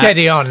before that,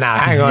 steady on now.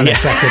 Hang on a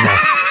second now.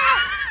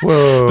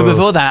 Whoa. But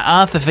before that,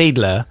 Arthur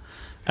Fiedler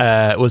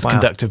was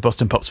conductor of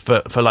Boston Pops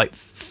for like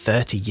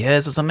 30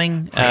 years or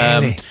something.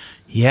 Really?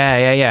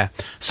 Yeah.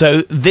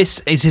 So this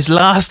is his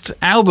last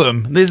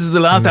album. This is the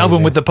last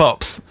album with the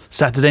Pops,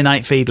 Saturday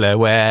Night Fiedler,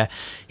 where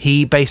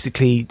he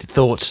basically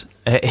thought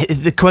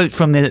the quote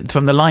from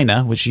the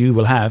liner, which you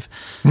will have,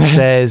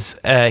 says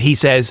he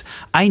says,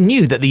 "I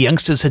knew that the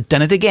youngsters had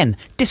done it again.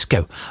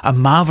 Disco, a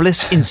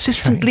marvelous,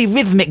 insistently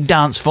rhythmic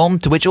dance form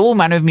to which all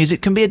manner of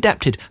music can be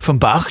adapted, from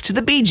Bach to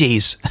the Bee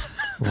Gees."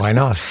 Why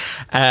not?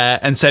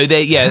 And so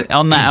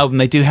on that album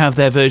they do have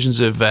their versions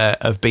of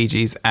Bee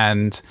Gees,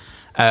 and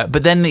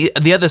but then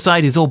the other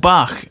side is all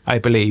Bach, I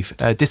believe,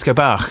 Disco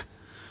Bach.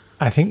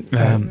 I think,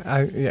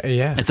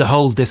 yeah. It's a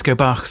whole Disco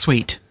Bach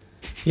suite.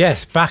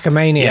 Yes,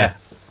 Bachomania.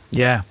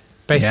 Yeah.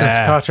 Based on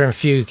Toccata and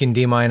Fugue in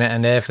D minor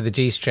and Air for the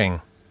G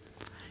string.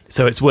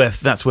 So that's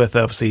worth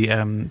obviously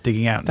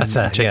digging out. That's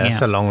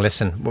a long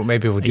listen. Well,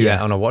 maybe we'll do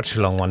that on a watch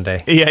along one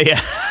day. Yeah.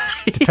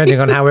 Depending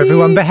on how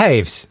everyone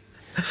behaves.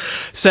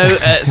 So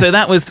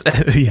that was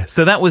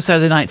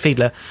Saturday Night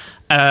Fiedler,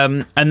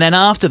 and then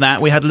after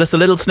that we had just a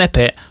little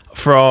snippet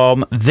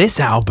from this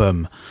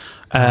album,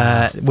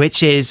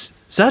 which is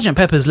Sgt.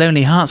 Pepper's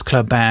Lonely Hearts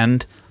Club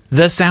Band,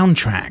 the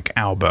soundtrack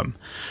album,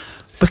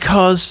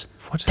 because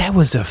there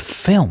was a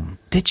film.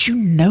 Did you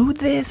know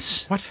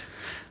this? What?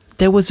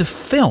 There was a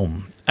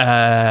film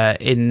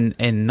in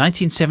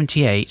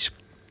 1978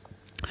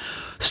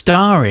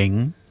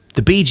 starring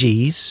the Bee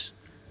Gees,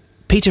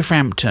 Peter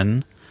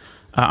Frampton.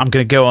 I'm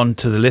going to go on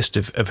to the list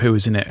of who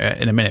was in it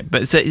in a minute.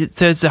 But so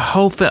it's a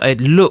whole film.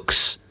 It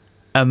looks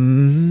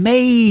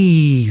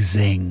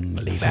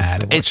amazingly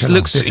bad. It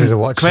looks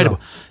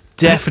incredible.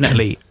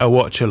 Definitely a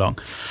watch along.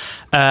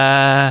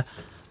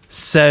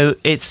 So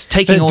it's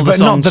taking all the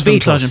songs from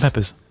Sgt.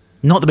 Pepper's.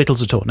 Not the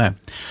Beatles at all, no.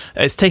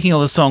 It's taking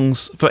all the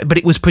songs, but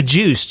it was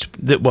produced,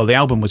 the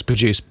album was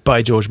produced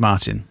by George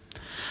Martin.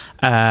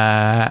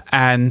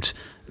 And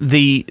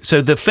the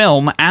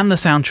film and the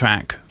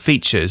soundtrack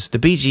features the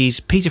Bee Gees,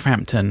 Peter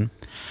Frampton,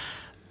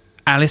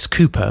 Alice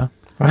Cooper,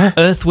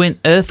 Earth,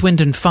 Wind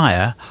and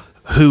Fire,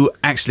 who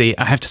actually,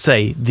 I have to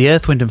say, the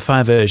Earth, Wind and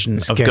Fire version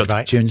of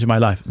Got to Into My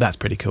Life, that's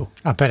pretty cool.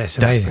 I bet it's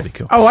amazing. That's pretty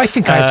cool. Oh, I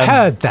think I've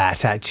heard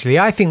that, actually.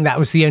 I think that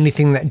was the only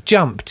thing that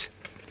jumped.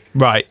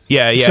 Right,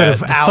 yeah. Sort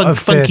of out of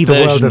funky the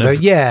version world of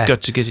it, yeah.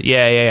 Got to Get It.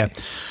 Yeah.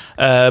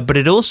 But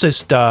it also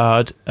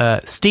starred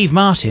Steve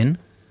Martin,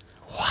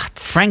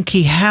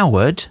 Frankie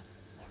Howard,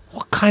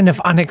 what kind of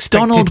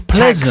unexpected Donald tax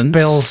Pleasance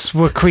bills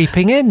were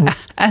creeping in?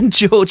 And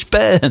George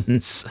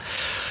Burns.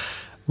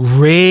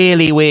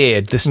 Really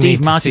weird. The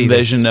Steve Martin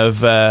version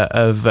of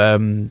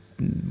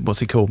what's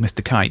he called,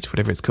 Mr. Kite,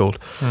 whatever it's called.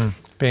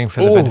 Being for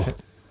the benefit.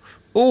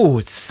 Oh,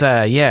 it's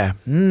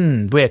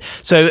weird.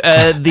 So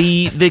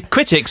the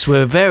critics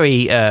were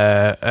very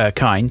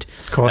kind.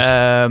 Of course.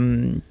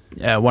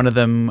 One of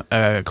them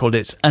called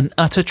it an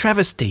utter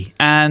travesty,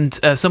 and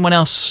someone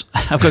else,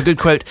 I've got a good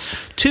quote: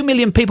 2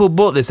 million people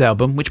bought this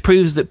album, which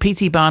proves that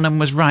P.T. Barnum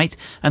was right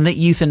and that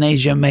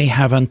euthanasia may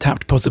have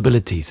untapped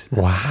possibilities.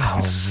 Wow.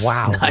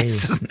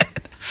 Nice, isn't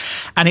it?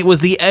 And it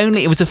was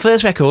the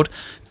first record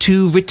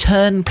to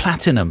return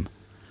platinum,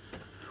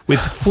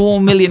 with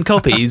 4 million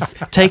copies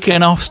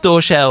taken off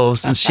store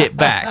shelves and shipped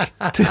back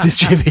to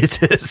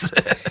distributors.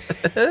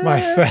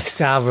 My first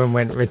album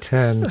went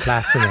return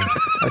platinum.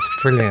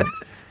 That's brilliant.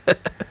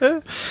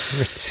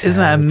 Isn't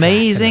that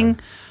amazing?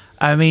 Platinum.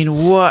 I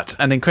mean, what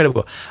an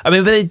incredible. I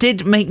mean, but it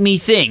did make me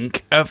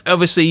think of,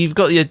 obviously you've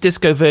got your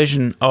disco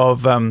version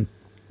of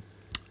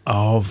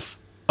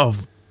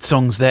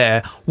songs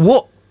there.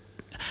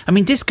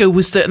 Disco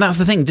was, that's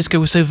the thing, disco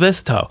was so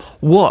versatile.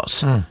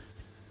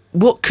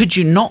 What could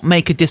you not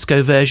make a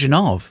disco version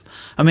of?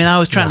 I mean, I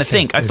was trying to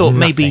think. I thought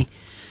maybe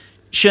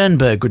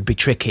Schoenberg would be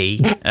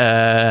tricky.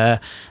 And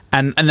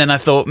then I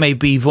thought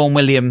maybe Vaughan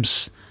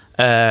Williams,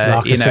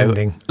 Lark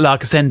Ascending. Yeah.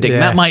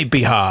 That might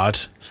be hard.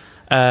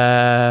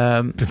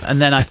 And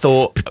then I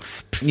thought,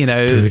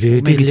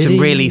 maybe some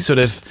really sort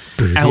of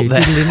out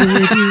there.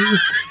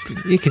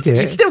 You could do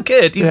it. He's still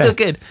good.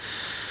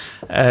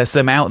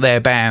 Some out there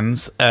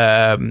bands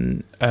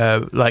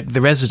like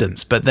The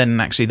Residents, but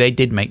then actually they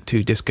did make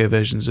 2 disco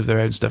versions of their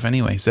own stuff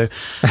anyway. So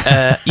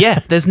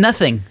there's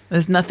nothing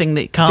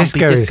that can't be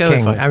disco. Is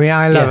king. I mean,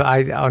 I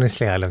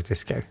love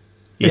disco.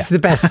 It's the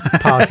best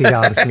party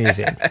dance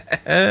music.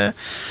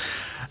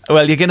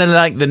 Well, you're going to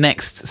like the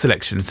next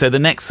selection. So the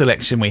next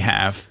selection we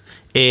have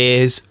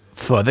is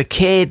for the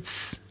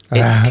kids.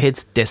 It's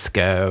kids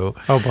disco.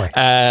 Oh boy!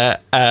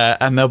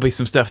 And there'll be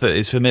some stuff that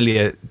is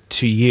familiar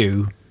to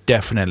you.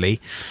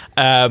 Definitely.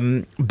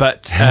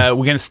 But we're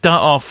going to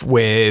start off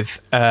with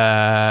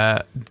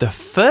the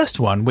first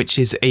one, which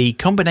is a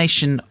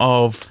combination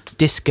of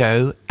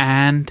disco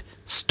and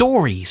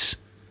stories.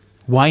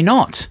 Why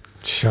not?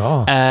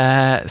 Sure.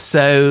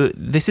 So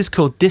this is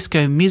called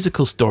Disco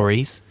Musical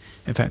Stories.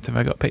 In fact, have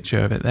I got a picture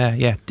of it there?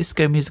 Yeah,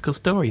 Disco Musical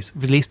Stories,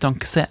 released on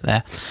cassette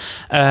there.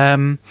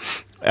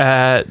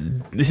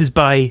 This is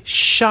by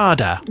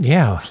Sharda.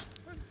 Yeah.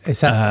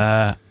 Is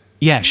that...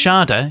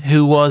 Sharda,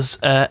 who was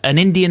an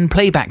Indian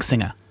playback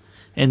singer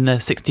in the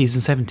 60s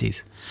and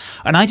 70s.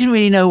 And I didn't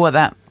really know what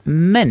that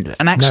meant.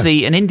 And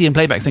actually, an Indian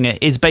playback singer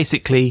is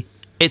basically...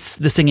 It's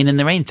the Singing in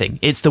the Rain thing.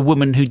 It's the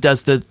woman who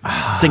does the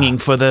singing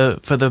for the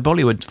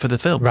Bollywood, for the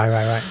films.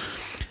 Right.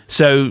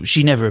 So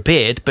she never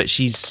appeared, but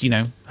she's she's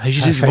the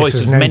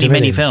voice of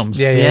many films.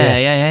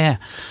 Yeah.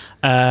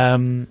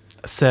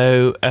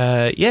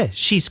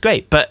 She's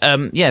great. But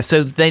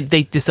so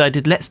they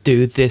decided, let's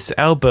do this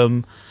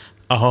album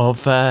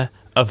of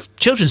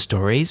children's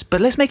stories, but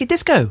let's make it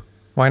disco.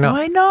 Why not?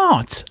 Why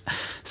not?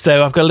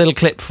 So I've got a little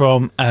clip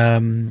from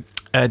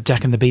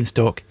Jack and the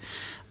Beanstalk.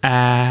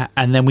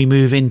 And then we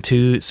move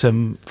into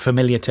some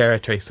familiar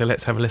territory. So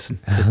let's have a listen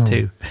to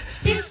two.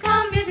 Disco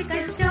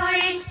musical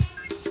stories.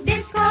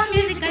 Disco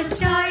musical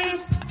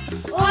stories.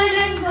 Old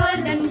and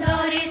golden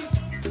glories.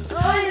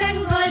 Old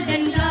and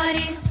golden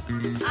glories.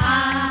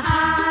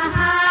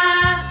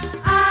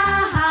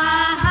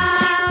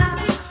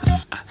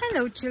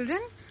 Hello,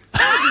 children. I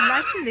would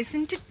like to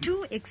listen to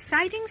two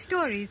exciting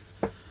stories.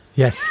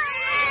 Yes.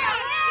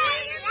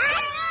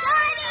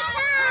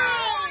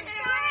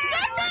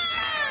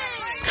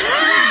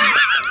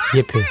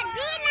 Yippee.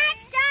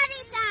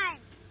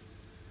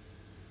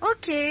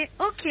 Okay.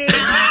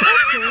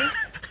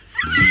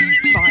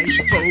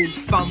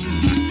 Bum.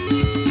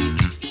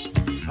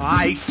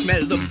 I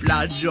smell the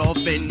blood of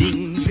an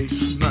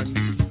Englishman.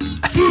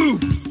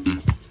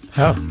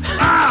 Oh.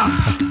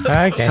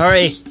 Okay.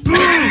 Sorry.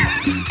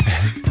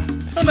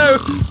 Oh no.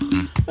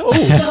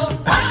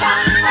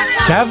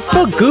 Watch out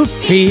for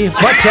Goofy.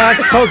 Watch out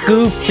for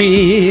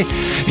Goofy.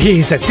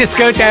 He's a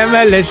disco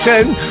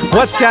demolition.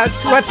 Watch out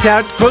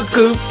for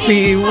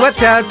Goofy.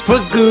 Watch out for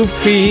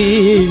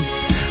Goofy.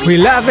 We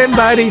love him,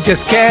 but he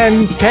just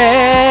can't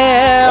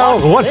tell.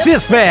 What's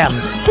this then?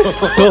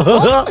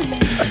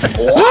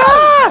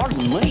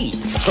 Pardon me.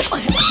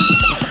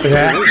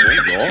 Yeah.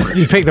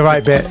 You picked the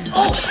right bit.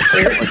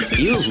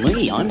 Excuse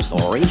me, I'm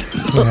sorry.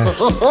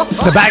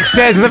 It's the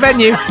backstairs of the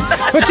venue.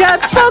 Watch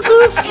out for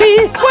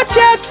Goofy. Watch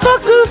out for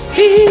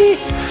Goofy.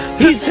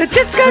 He's a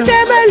disco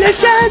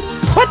demolition.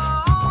 What?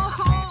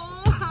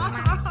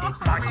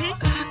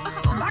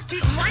 Marty,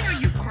 why are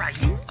you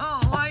crying?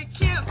 Oh, I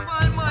can't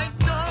find my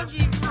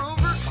doggy,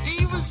 Grover.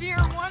 He was here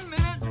 1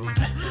 minute,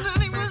 and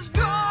then he was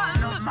gone.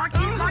 No,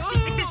 Marty,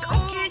 it is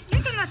okay. You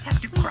do not have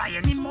to cry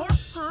anymore.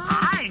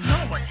 I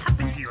know what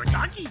happened to your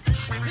doggy.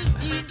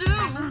 You do?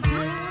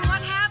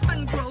 What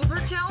happened,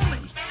 Grover? Tell me.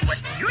 What,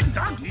 your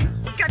doggy?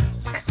 He got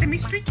Sesame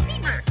Street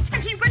fever,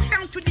 and he went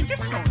down to the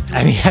disco.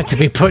 And he had to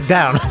be put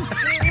down. Well,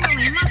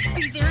 he must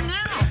be there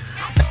now.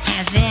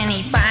 Has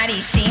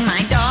anybody seen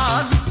my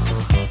dog?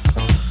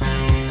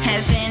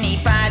 Has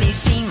anybody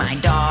seen my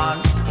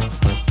dog?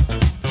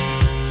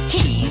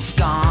 He's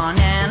gone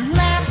and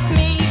left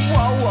me.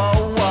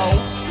 Whoa.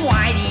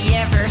 Why'd he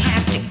ever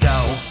have to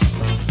go?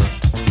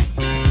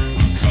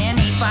 Has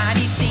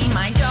anybody seen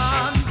my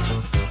dog?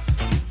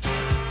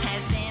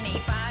 Has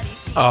anybody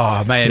seen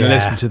Oh man, Yeah.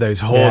 listen to those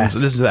horns.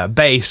 Yeah. Listen to that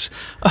bass.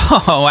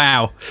 Oh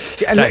wow,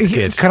 that's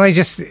good. Can I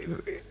just,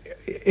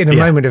 in a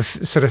Yeah. moment of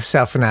sort of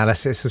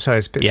self-analysis, I'm sorry,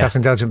 it's a bit Yeah.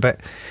 self-indulgent, but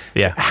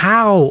Yeah.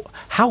 how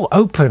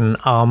open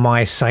are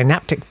my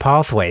synaptic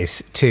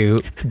pathways to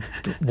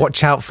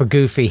watch out for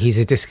Goofy, he's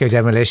a disco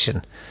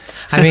demolition?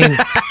 I mean,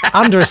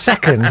 under a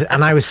second,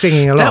 and I was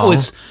singing along.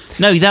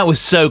 That was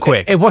so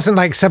quick. It wasn't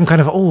like some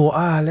kind of,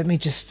 let me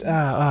just...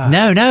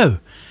 No.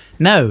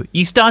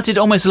 You started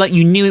almost like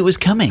you knew it was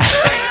coming.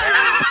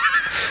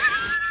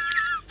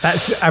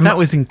 That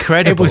was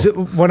incredible. It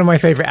was one of my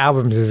favourite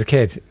albums as a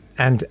kid.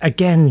 And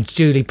again,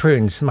 Julie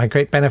Prunes, my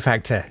great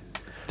benefactor.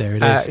 There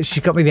it is. She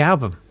got me the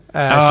album. She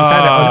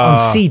found it on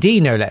CD,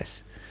 no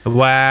less.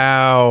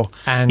 Wow.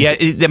 And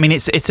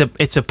it's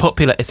a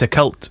popular, it's a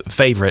cult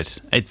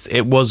favorite.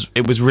 It was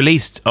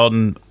released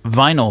on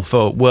vinyl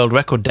for World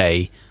Record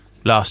Day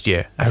last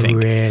year, I think.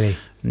 Oh, really?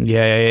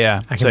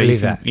 Yeah. I can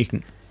believe that. You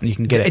can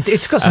get it.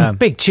 It's got some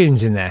big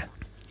tunes in there.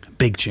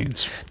 Big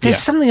tunes. There's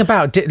something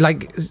about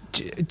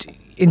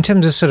in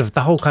terms of sort of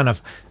the whole kind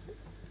of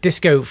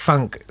disco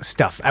funk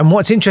stuff. And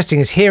what's interesting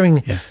is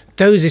hearing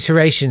those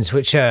iterations,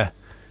 which are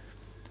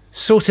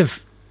sort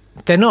of,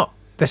 they're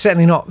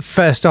certainly not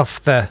first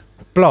off the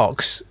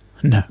blocks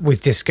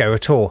with disco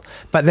at all,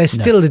 but there's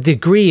still a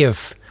degree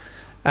of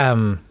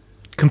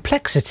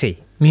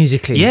complexity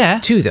musically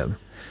to them.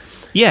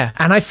 Yeah.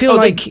 And I feel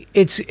like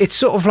it's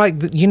sort of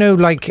like,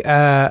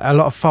 a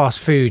lot of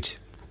fast food,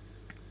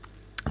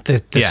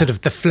 the sort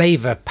of the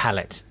flavor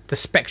palette, the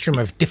spectrum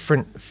of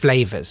different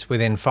flavors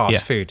within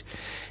fast food.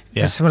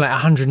 There's something like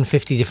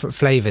 150 different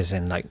flavors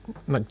in like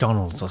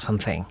McDonald's or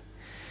something.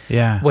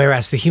 Yeah.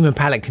 Whereas the human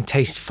palate can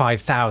taste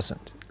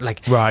 5,000.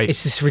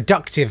 It's this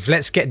reductive,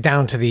 let's get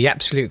down to the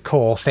absolute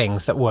core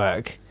things that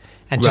work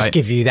and just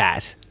give you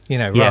that,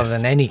 rather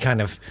than any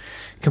kind of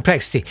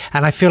complexity.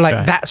 And I feel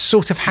like that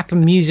sort of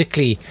happened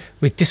musically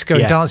with disco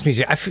and dance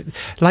music. I feel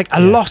like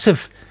a lot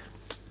of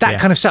that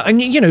kind of stuff.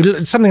 And, you know,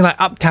 something like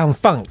Uptown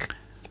Funk,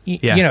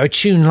 you know, a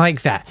tune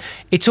like that.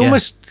 It's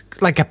almost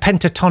like a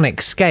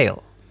pentatonic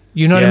scale.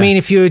 You know what I mean?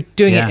 If you were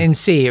doing it in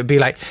C, it would be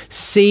like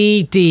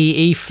C, D,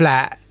 E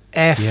flat,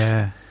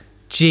 F,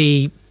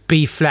 G,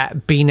 B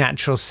flat, B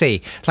natural,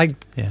 C. Like,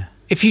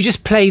 if you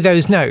just play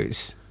those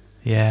notes,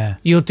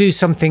 you'll do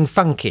something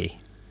funky.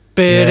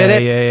 Like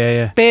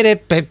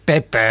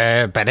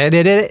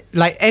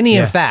any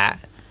of that.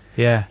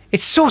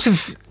 It's sort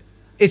of,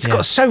 it's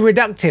got so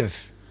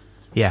reductive.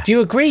 Yeah. Do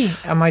you agree?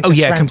 Am I just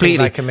ranting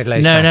completely. Like a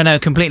middle-aged man? No,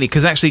 completely.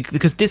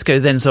 Because disco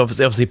then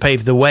obviously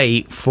paved the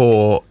way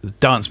for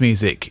dance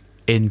music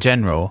in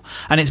general,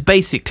 and it's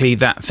basically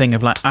that thing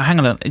of like, oh, hang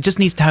on, it just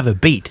needs to have a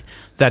beat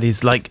that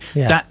is like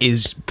that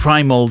is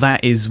primal,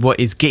 that is what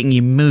is getting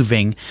you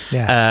moving.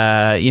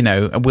 You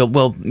know, and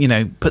we'll you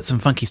know, put some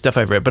funky stuff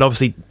over it, but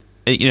obviously,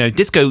 you know,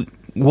 disco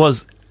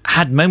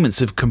had moments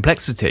of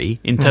complexity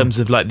in terms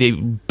of like the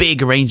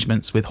big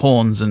arrangements with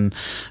horns and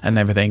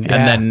everything,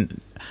 and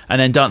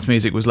then dance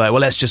music was like,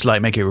 well, let's just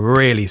like make it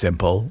really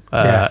simple,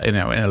 you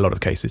know, in a lot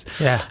of cases.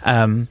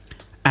 Oh,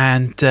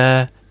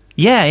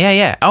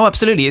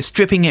 absolutely. It's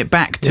stripping it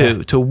back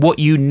to what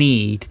you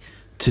need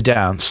to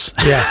dance.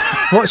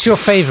 What's your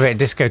favourite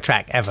disco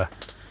track ever?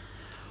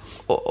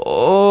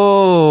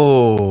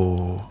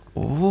 I'll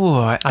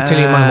tell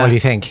you mine while you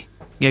think.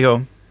 Yeah, go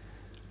on.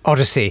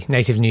 Odyssey,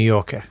 Native New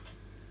Yorker.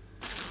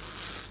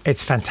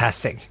 It's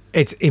fantastic.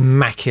 It's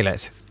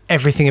immaculate.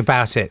 Everything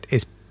about it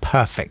is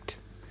perfect.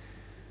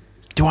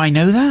 Do I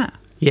know that?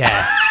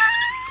 Yeah.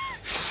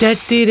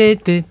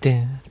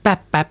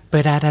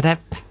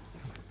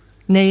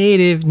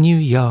 Native New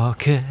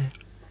Yorker.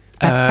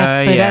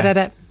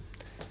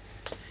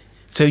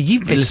 So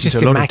you've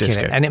listened to a lot of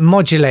disco. And it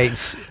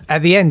modulates.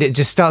 At the end, it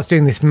just starts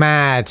doing this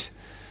mad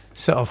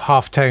sort of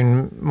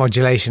half-tone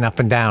modulation up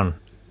and down.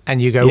 And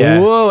you go,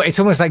 whoa, it's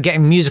almost like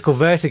getting musical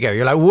vertigo.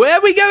 You're like, where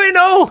are we going?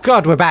 Oh,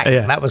 God, we're back.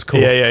 That was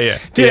cool. Do it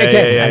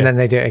again. And then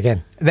they do it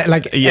again.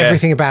 Like,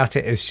 everything about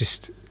it is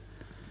just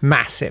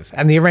massive.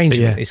 And the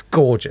arrangement is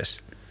gorgeous.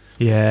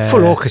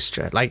 Full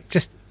orchestra. Like,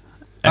 just...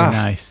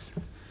 nice.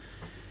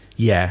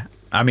 Yeah.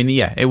 I mean,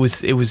 it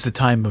was the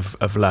time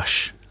of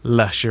lush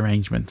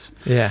arrangements.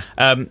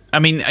 I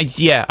mean,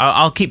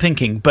 I'll keep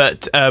thinking,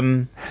 but I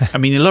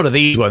mean, a lot of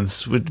these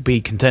ones would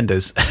be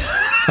contenders.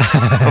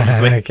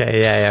 Obviously.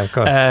 Okay, of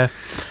course.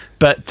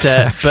 But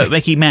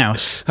Mickey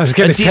Mouse. I was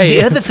going to say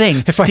the other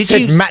thing. If I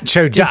said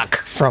Macho Duck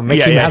from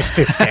Mickey Mouse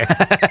Disco.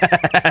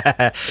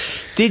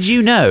 Did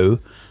you know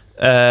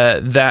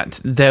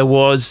that there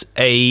was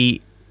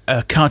a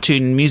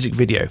cartoon music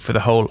video for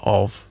the whole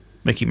of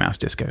Mickey Mouse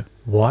Disco?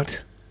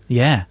 What?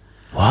 Yeah.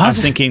 What? I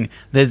was thinking,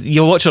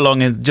 your watch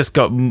along has just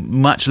got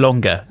much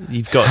longer.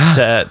 You've got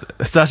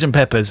Sgt.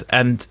 Pepper's,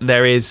 and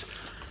there's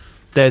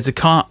a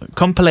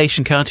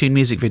compilation cartoon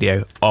music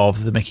video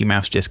of the Mickey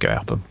Mouse Disco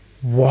album.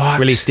 What?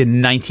 Released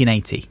in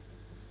 1980.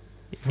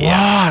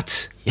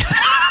 What?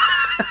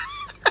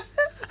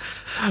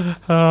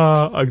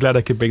 Oh, I'm glad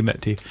I could bring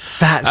that to you.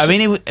 I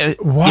mean,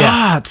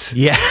 what?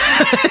 Yeah.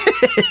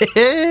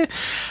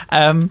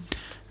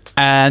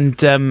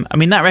 I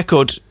mean, that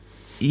record...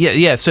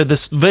 Yeah. So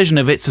this version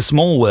of "It's a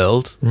Small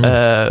World,"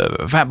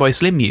 Fatboy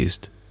Slim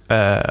used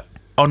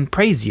on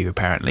 "Praise You,"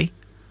 apparently.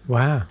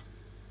 Wow.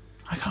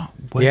 I can't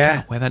work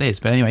out where that is,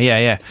 but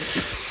anyway,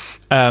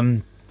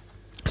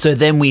 so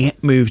then we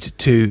moved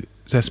to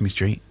Sesame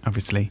Street,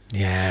 obviously.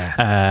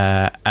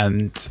 Yeah.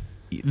 And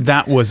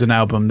that was an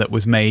album that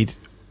was made.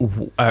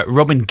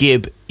 Robin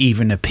Gibb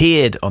even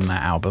appeared on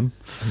that album.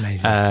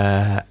 Amazing.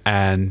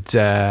 And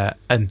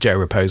Joe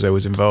Raposo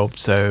was involved,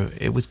 so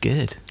it was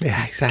good.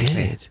 Yeah,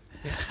 exactly. Good.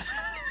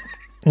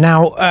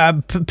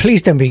 Now,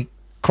 please don't be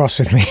cross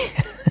with me.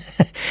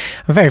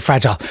 I'm very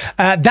fragile.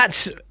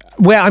 That's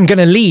where I'm going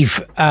to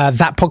leave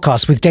that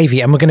podcast with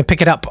Davey, and we're going to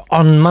pick it up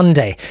on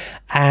Monday.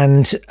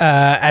 And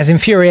as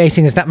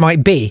infuriating as that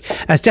might be,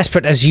 as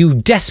desperate as you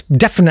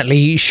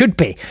definitely should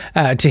be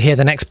to hear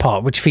the next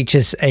part, which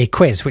features a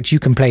quiz, which you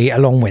can play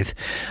along with,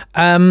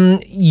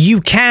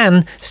 you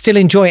can still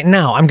enjoy it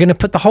now. I'm going to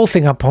put the whole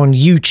thing up on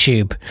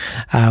YouTube,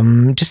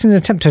 just in an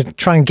attempt to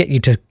try and get you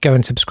to go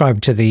and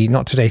subscribe to the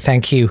Not Today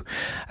Thank You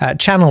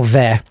channel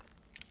there.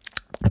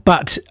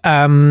 But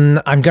I'm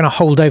going to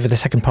hold over the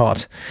second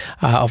part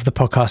of the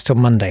podcast till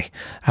Monday.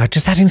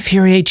 Does that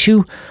infuriate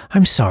you?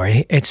 I'm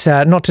sorry. It's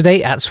not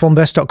today at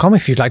swanburst.com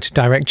if you'd like to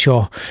direct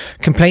your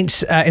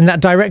complaints in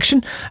that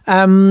direction.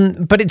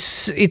 But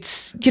it's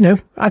it's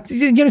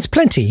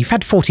plenty. You've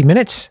had 40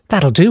 minutes.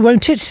 That'll do,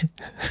 won't it?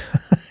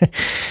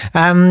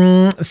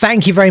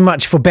 Thank you very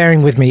much for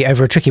bearing with me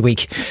over a tricky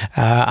week.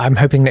 I'm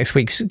hoping next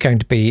week's going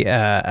to be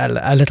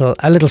a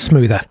little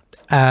smoother.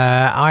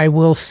 I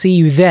will see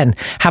you then.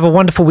 Have a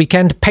wonderful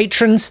weekend.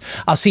 Patrons,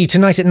 I'll see you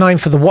tonight at 9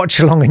 for the watch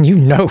along, and you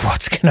know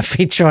what's going to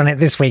feature on it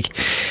this week.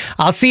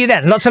 I'll see you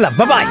then. Lots of love.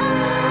 Bye-bye.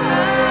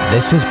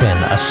 This has been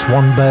a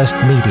Swanburst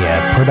Media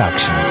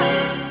production.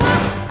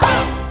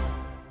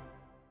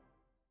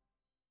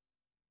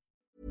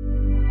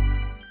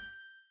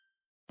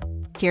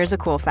 Here's a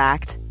cool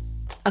fact.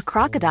 A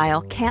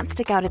crocodile can't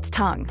stick out its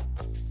tongue.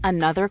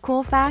 Another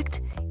cool fact,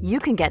 you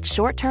can get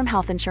short-term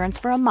health insurance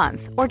for a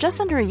month or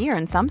just under a year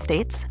in some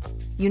states.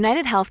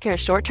 United Healthcare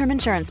short-term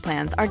insurance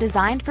plans are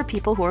designed for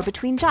people who are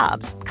between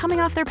jobs,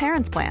 coming off their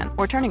parents' plan,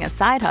 or turning a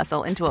side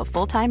hustle into a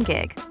full-time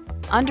gig.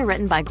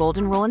 Underwritten by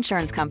Golden Rule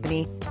Insurance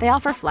Company, they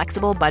offer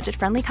flexible,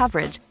 budget-friendly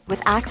coverage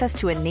with access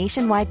to a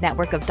nationwide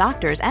network of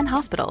doctors and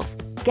hospitals.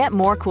 Get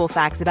more cool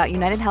facts about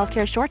United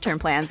Healthcare short-term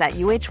plans at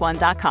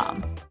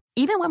uh1.com.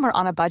 Even when we're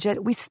on a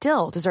budget, we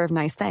still deserve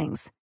nice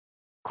things.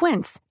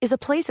 Quince is a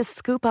place to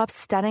scoop up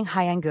stunning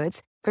high-end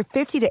goods for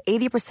 50 to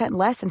 80%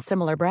 less than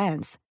similar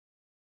brands.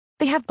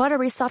 They have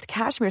buttery soft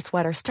cashmere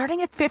sweaters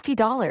starting at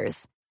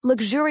 $50,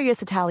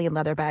 luxurious Italian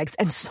leather bags,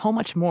 and so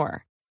much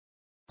more.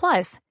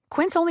 Plus,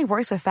 Quince only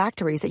works with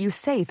factories that use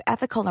safe,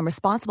 ethical, and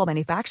responsible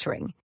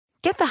manufacturing.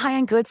 Get the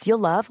high-end goods you'll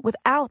love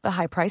without the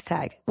high price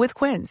tag with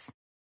Quince.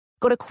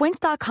 Go to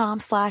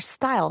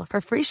quince.com/style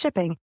for free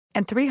shipping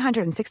and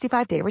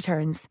 365-day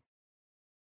returns.